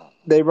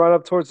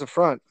up towards the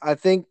front. I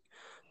think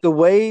the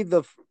way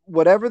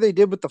whatever they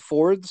did with the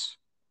Fords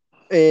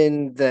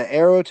in the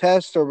aero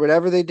test or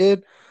whatever they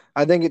did,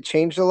 I think it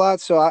changed a lot.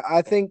 So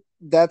I think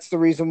that's the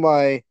reason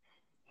why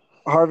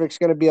Harvick's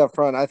going to be up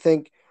front. I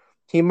think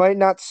he might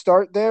not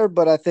start there,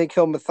 but I think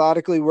he'll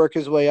methodically work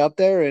his way up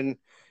there, and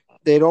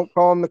they don't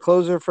call him the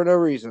closer for no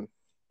reason.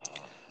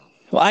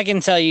 Well, I can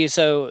tell you,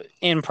 so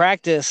in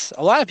practice,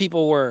 a lot of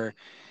people were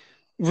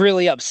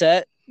really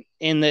upset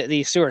in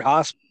the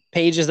Stewart-Haas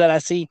pages that I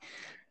see.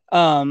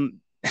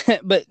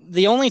 But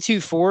the only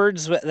two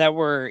Fords that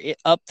were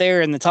up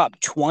there in the top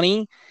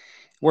 20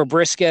 were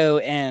Briscoe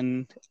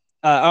and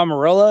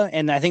Almirola,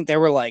 and I think they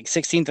were like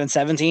 16th and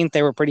 17th.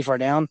 They were pretty far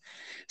down.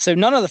 So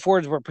none of the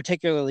Fords were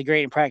particularly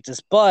great in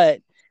practice,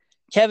 but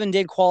Kevin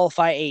did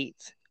qualify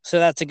 8th, so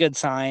that's a good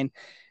sign.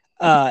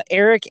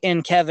 Eric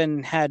and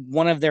Kevin had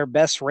one of their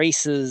best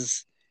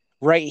races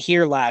right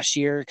here last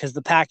year because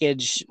the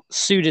package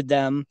suited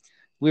them.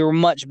 We were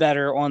much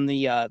better on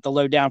the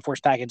low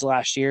downforce package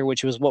last year,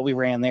 which was what we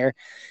ran there.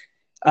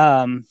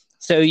 So,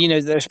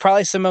 there's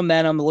probably some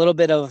momentum, a little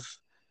bit of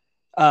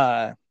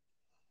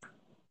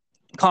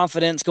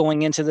confidence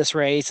going into this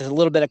race, a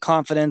little bit of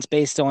confidence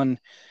based on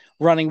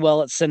running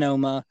well at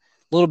Sonoma,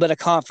 a little bit of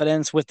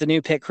confidence with the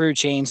new pit crew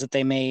change that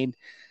they made.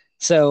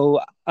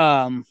 So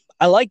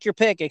I like your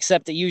pick,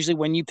 except that usually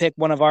when you pick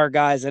one of our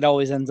guys, it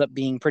always ends up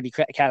being pretty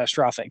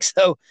catastrophic.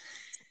 So,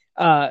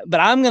 but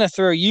I'm going to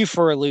throw you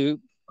for a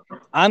loop.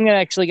 I'm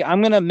going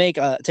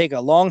to take a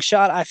long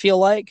shot, I feel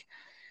like.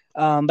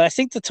 But I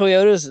think the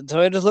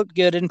Toyotas looked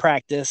good in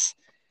practice.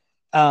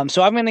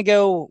 So I'm going to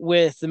go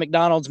with the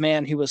McDonald's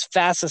man who was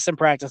fastest in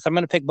practice. I'm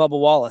going to pick Bubba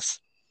Wallace.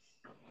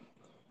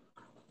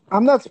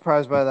 I'm not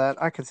surprised by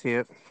that. I can see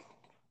it.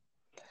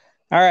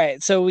 All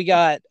right, so we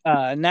got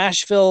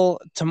Nashville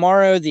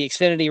tomorrow. The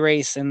Xfinity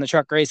race and the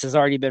truck race has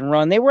already been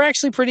run. They were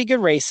actually pretty good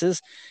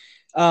races.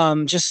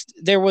 Just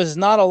there was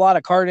not a lot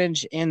of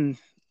carnage in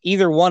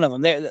either one of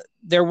them.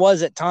 There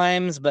was at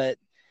times, but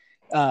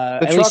The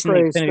at least truck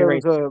in the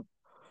race, Xfinity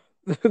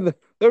race,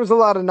 there was a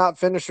lot of not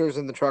finishers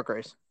in the truck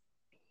race.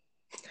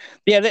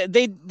 yeah,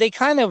 they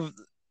kind of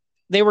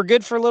they were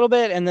good for a little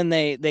bit, and then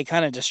they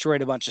kind of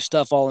destroyed a bunch of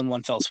stuff all in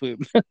one fell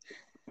swoop.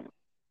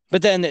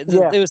 But then it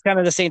was kind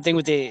of the same thing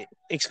with the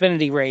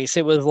Xfinity race.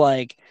 It was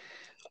like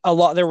a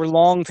lot. There were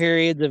long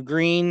periods of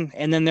green,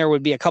 and then there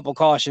would be a couple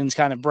cautions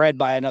kind of bred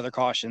by another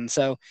caution.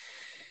 So,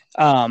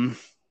 but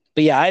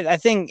yeah, I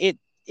think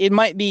it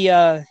might be.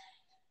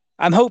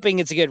 I'm hoping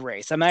it's a good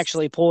race. I'm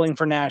actually pulling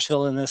for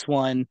Nashville in this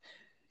one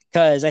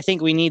because I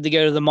think we need to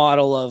go to the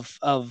model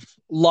of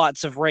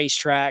lots of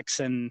racetracks,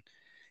 and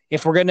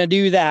if we're going to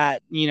do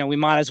that, we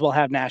might as well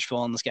have Nashville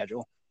on the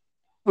schedule.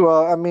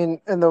 Well, I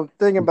mean, and the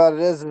thing about it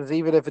is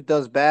even if it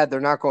does bad, they're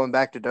not going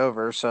back to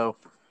Dover. So,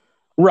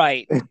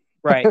 right.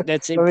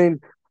 That's it.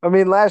 I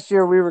mean, last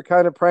year we were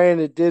kind of praying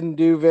it didn't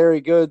do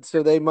very good,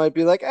 so they might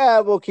be like,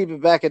 we'll keep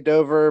it back at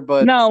Dover.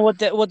 But no, what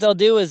they'll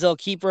do is they'll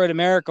keep Road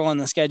America on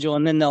the schedule,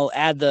 and then they'll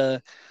add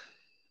the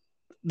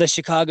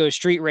Chicago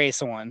street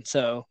race on.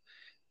 So,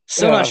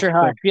 still not sure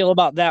how I feel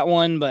about that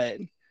one, but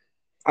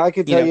I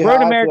can tell you Road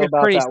how America I feel is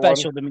about pretty that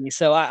special one. to me.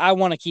 So I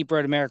want to keep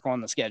Road America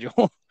on the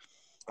schedule.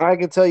 I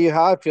can tell you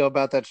how I feel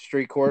about that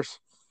street course.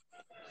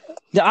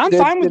 I'm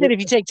fine with it if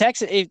you take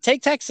Texas.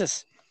 Take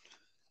Texas.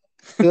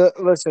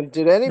 Listen,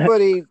 did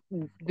anybody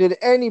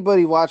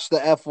watch the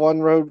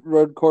F1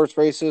 road course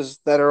races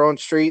that are on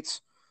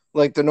streets,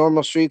 like the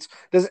normal streets?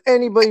 Does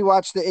anybody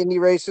watch the Indy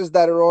races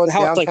that are on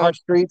downtown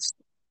streets?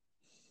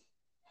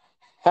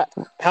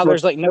 How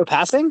there's like no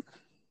passing?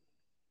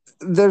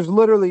 There's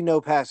literally no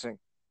passing,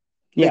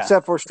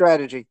 except for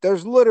strategy.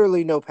 There's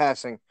literally no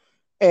passing,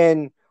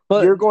 and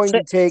you're going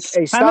to take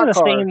a stock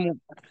car. Same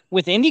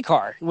with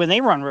IndyCar when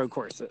they run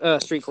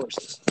street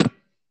courses.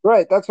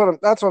 Right, that's what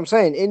I'm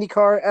saying.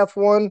 IndyCar,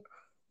 F1,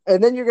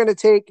 and then you're going to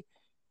take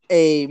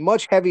a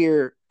much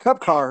heavier Cup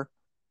car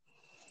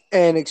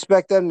and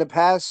expect them to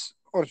pass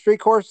on a street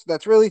course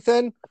that's really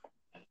thin.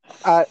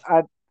 I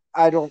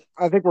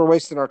think we're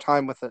wasting our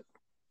time with it.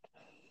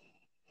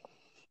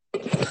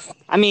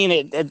 I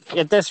mean,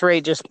 at this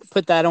rate, just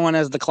put that on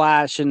as the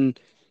Clash and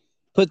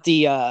put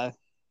the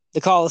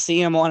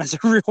Coliseum on as a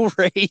real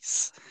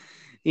race.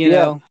 You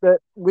know,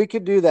 we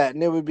could do that,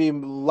 and it would be a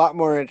lot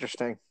more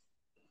interesting.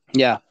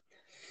 Yeah.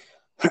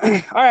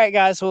 All right,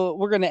 guys. Well,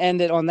 we're going to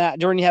end it on that.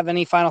 Jordan, you have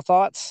any final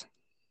thoughts?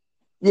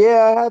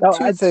 Yeah, I have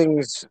two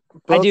things.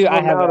 I do.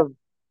 I have.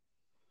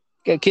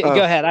 Go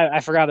ahead. I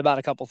forgot about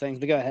a couple things,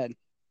 but go ahead.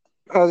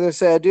 I was going to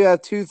say, I do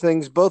have two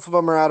things. Both of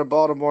them are out of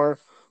Baltimore.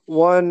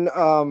 One,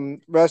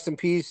 rest in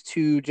peace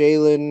to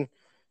Jalen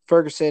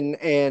Ferguson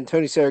and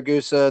Tony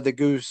Saragusa, the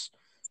Goose.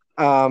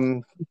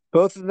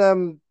 Both of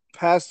them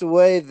passed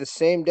away the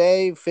same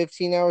day,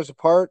 15 hours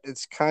apart.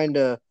 It's kind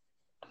of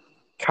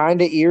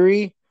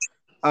eerie.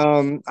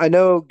 I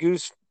know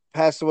Goose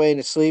passed away in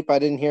his sleep. I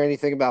didn't hear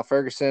anything about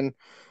Ferguson.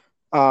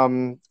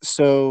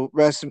 So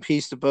rest in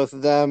peace to both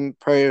of them.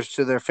 Prayers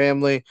to their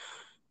family.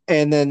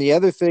 And then the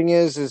other thing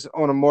is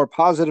on a more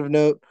positive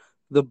note,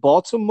 the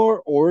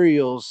Baltimore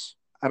Orioles.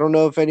 I don't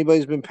know if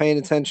anybody's been paying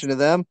attention to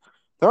them.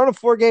 They're on a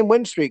 4-game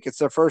win streak. It's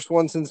their first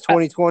one since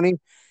 2020.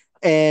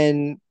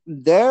 And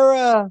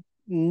they're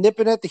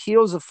nipping at the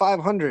heels of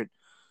 500.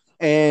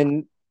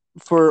 And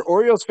for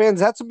Orioles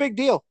fans, that's a big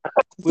deal.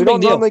 We don't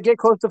normally get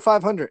close to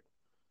 500.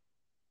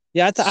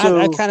 Yeah,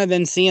 I've kind of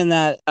been seeing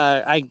that.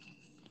 I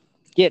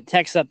get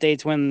text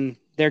updates when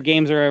their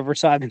games are over,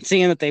 so I've been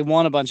seeing that they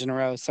won a bunch in a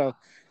row. So,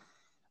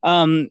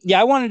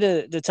 I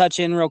wanted to touch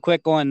in real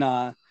quick on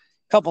a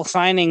couple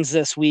signings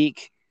this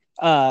week.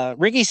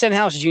 Ricky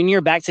Stenhouse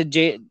Jr. back to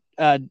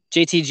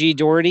JTG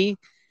Doherty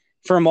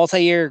for a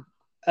multi-year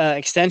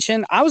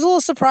extension. I was a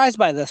little surprised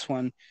by this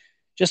one,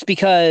 just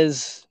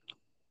because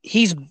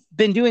he's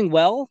been doing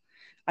well.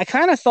 I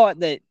kind of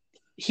thought that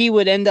he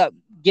would end up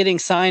getting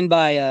signed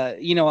by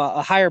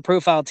a higher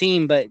profile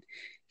team, but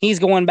he's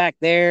going back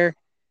there.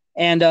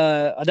 And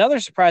another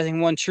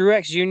surprising one,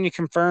 Truex Jr.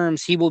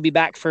 confirms he will be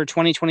back for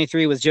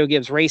 2023 with Joe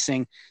Gibbs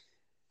Racing.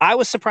 I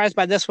was surprised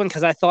by this one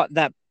because I thought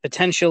that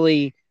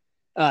potentially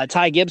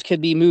Ty Gibbs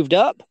could be moved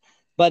up,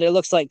 but it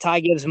looks like Ty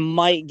Gibbs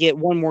might get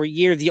one more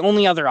year. The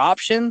only other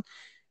option,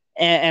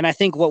 and I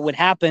think what would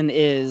happen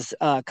is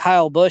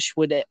Kyle Busch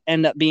would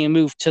end up being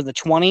moved to the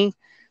 20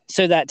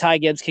 so that Ty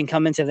Gibbs can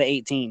come into the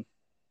 18.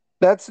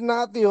 That's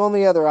not the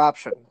only other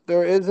option.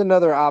 There is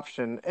another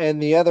option,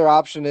 and the other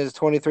option is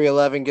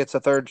 2311 gets a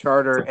third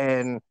charter,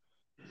 and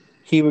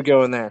he would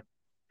go in there.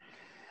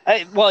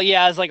 Well,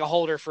 yeah, as like a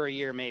holder for a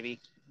year, maybe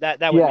that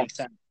would Yeah, make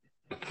sense.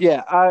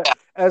 yeah.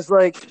 As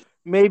like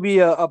maybe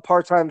a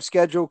part time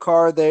schedule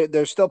car.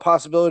 There's still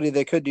possibility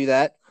they could do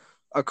that.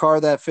 A car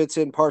that fits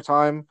in part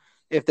time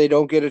if they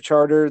don't get a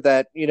charter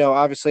that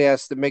obviously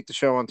has to make the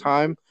show on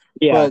time,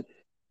 Yeah, but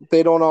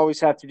they don't always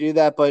have to do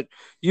that. But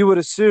you would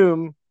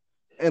assume,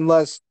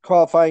 unless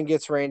qualifying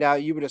gets rained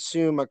out, you would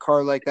assume a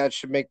car like that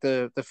should make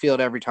the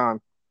field every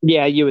time.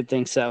 yeah, you would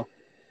think so.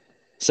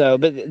 So,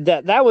 but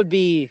that would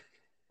be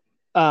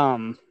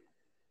um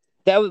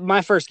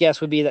my first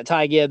guess would be that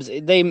Ty Gibbs,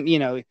 they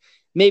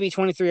maybe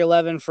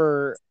 2311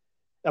 for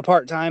a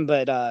part time,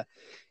 but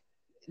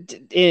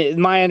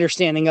my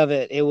understanding of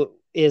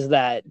is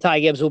that Ty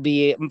Gibbs will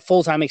be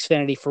full time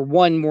Xfinity for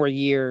one more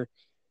year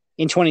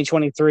in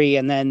 2023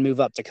 and then move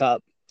up to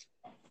Cup.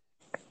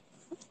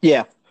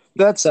 Yeah,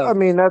 that's. So I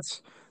mean,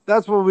 that's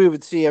what we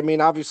would see. I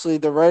mean, obviously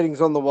the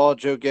writing's on the wall.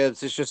 Joe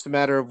Gibbs. It's just a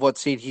matter of what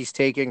seat he's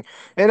taking.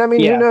 And I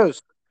mean, who yeah,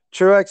 knows?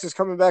 Truex is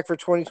coming back for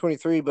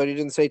 2023, but he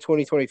didn't say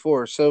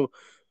 2024. So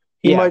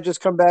he yeah, might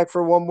just come back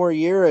for one more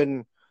year,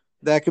 and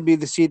that could be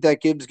the seat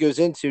that Gibbs goes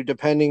into,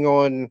 depending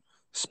on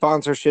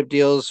sponsorship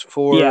deals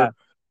yeah.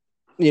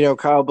 for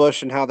Kyle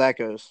Busch and how that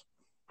goes.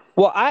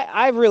 Well,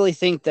 I really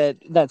think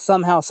that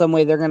somehow, some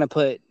way, they're going to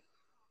put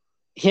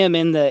him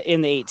in the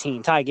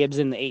 18, Ty Gibbs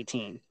in the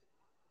 18.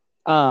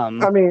 I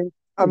Um, mean,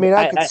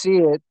 I could I see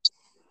it.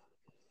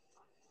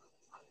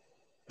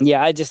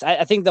 Yeah,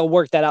 I think they'll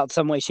work that out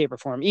some way, shape, or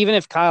form. Even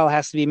if Kyle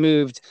has to be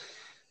moved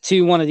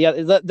to one of the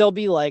other, they'll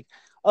be like,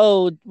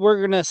 oh,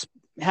 we're gonna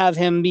have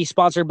him be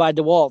sponsored by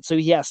DeWalt, so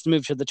he has to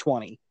move to the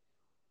 20,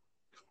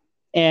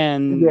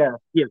 and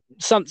Yeah,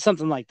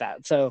 something like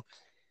that. So,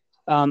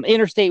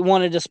 Interstate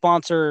wanted to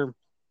sponsor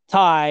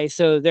Ty,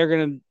 so they're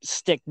gonna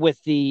stick with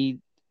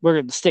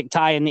we're gonna stick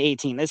Ty in the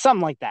 18. It's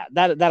something like that.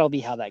 That'll be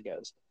how that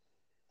goes.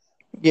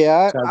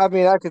 yeah. So I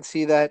mean, I could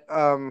see that.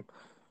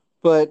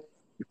 But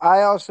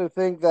I also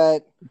think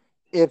that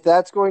if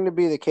that's going to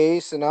be the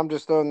case, and I'm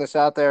just throwing this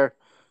out there,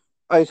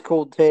 ice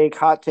cold take,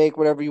 hot take,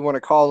 whatever you want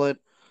to call it.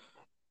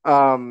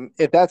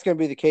 If that's going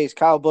to be the case,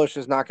 Kyle Busch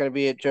is not going to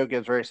be at Joe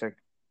Gibbs Racing.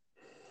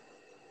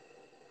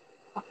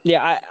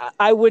 yeah,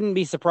 I wouldn't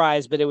be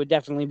surprised, but it would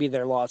definitely be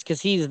their loss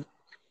because he's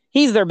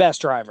their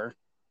best driver.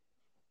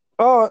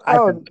 Oh, I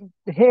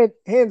think.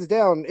 hands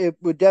down, it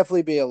would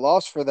definitely be a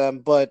loss for them.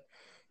 But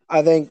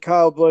I think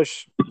Kyle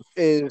Busch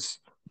is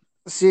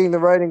seeing the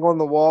writing on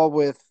the wall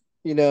with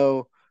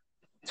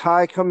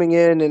Ty coming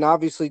in, and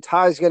obviously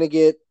Ty's going to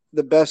get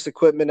the best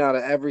equipment out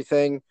of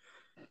everything.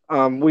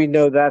 We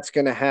know that's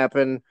going to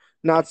happen.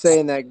 Not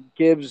saying that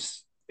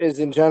Gibbs is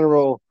in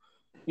general,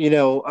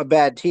 a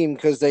bad team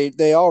because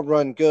they all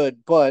run good,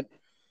 but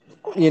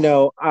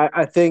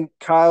I think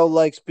Kyle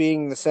likes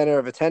being the center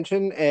of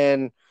attention,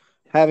 and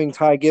having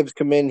Ty Gibbs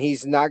come in,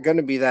 he's not going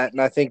to be that,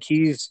 and I think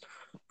he's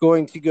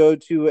going to go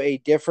to a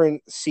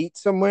different seat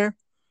somewhere.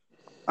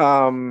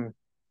 Um,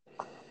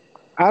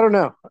 I don't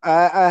know.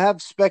 I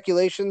have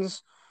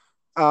speculations,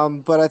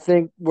 but I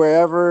think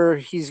wherever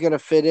he's going to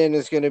fit in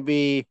is going to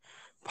be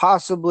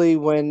possibly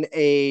when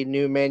a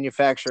new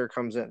manufacturer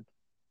comes in.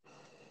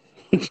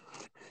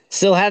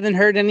 Still haven't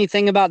heard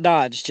anything about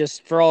Dodge,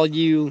 just for all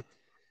you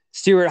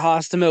Stewart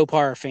Haas to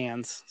Mopar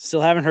fans.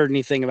 Still haven't heard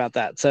anything about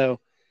that. So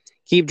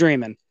keep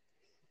dreaming.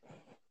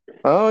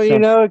 Oh,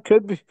 So it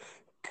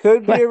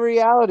could be a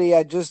reality.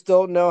 I just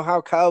don't know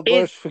how Kyle it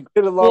Busch would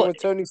get along well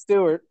with Tony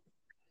Stewart.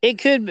 it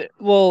could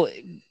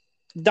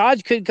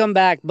Dodge could come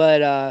back,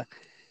 but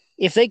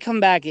if they come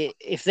back,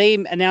 if they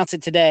announce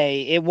it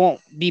today, it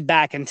won't be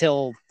back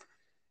until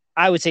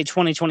I would say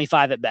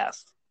 2025 at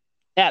best.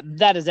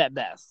 That is at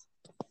best.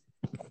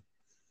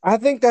 I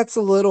think that's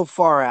a little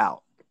far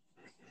out.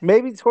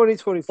 Maybe Well,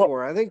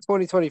 2024. I think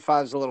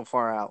 2025 is a little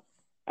far out.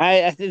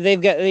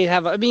 they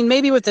have. I mean,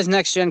 maybe with this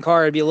next gen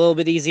car, it'd be a little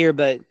bit easier,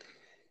 but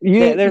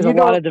You there's a you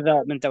lot don't of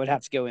development that would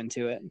have to go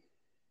into it.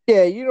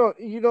 Yeah,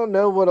 you don't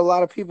know what a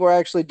lot of people are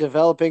actually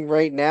developing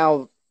right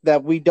now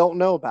that we don't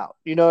know about.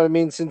 You know what I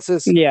mean? Since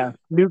this Yeah.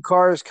 new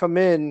cars come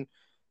in,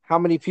 how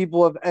many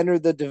people have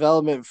entered the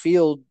development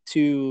field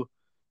to,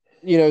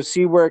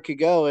 see where it could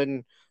go?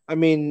 And I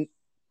mean,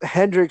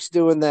 Hendrick's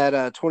doing that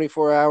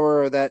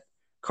 24-hour or that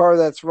car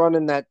that's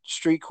running that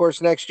street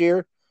course next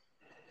year.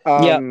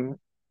 Yep. Um,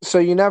 so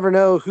you never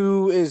know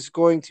who is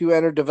going to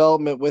enter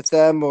development with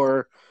them,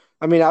 or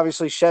I mean,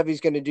 obviously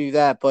Chevy's going to do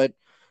that, but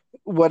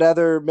what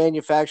other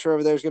manufacturer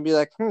over there is going to be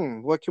like,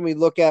 what can we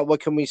look at?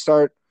 What can we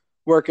start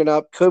working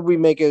up? Could we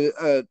make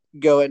a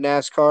go at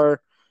NASCAR?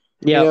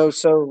 Yep.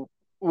 So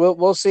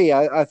we'll see.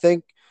 I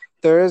think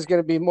there is going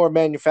to be more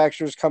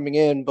manufacturers coming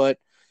in, but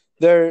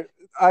there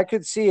I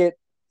could see it.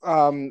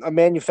 A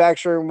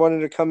manufacturer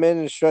wanting to come in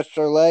and stretch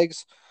their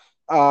legs.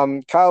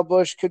 Kyle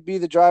Busch could be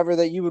the driver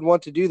that you would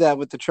want to do that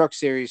with the Truck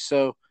Series.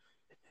 So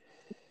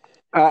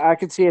I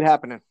could see it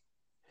happening.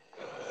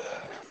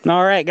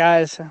 All right,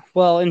 guys.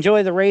 Well,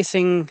 enjoy the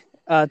racing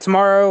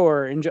tomorrow,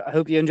 or I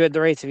hope you enjoyed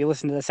the race if you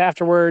listen to this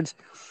afterwards.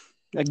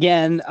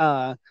 Again,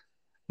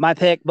 my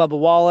pick, Bubba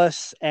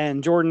Wallace,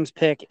 and Jordan's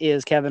pick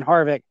is Kevin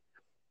Harvick.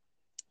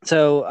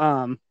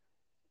 So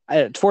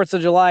 4th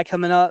of July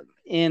coming up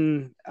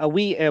in a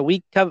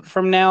week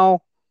from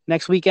now,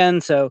 next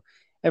weekend. So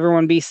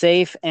everyone be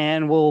safe,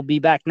 and we'll be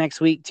back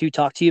next week to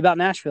talk to you about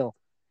Nashville.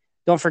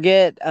 Don't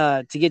forget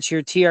to get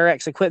your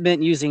TRX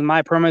equipment using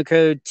my promo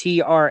code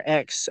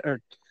TRX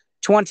or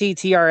 20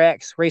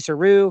 TRX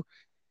RacerRoo,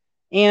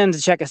 and to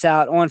check us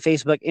out on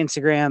Facebook,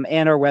 Instagram,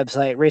 and our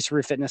website,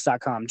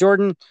 racerroofitness.com.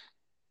 Jordan,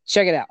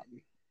 check it out.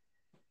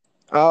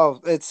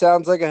 Oh, it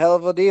sounds like a hell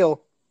of a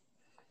deal.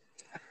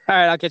 All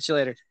right, I'll catch you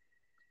later.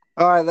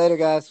 All right, later,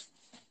 guys.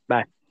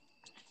 Bye.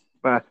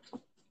 Bye.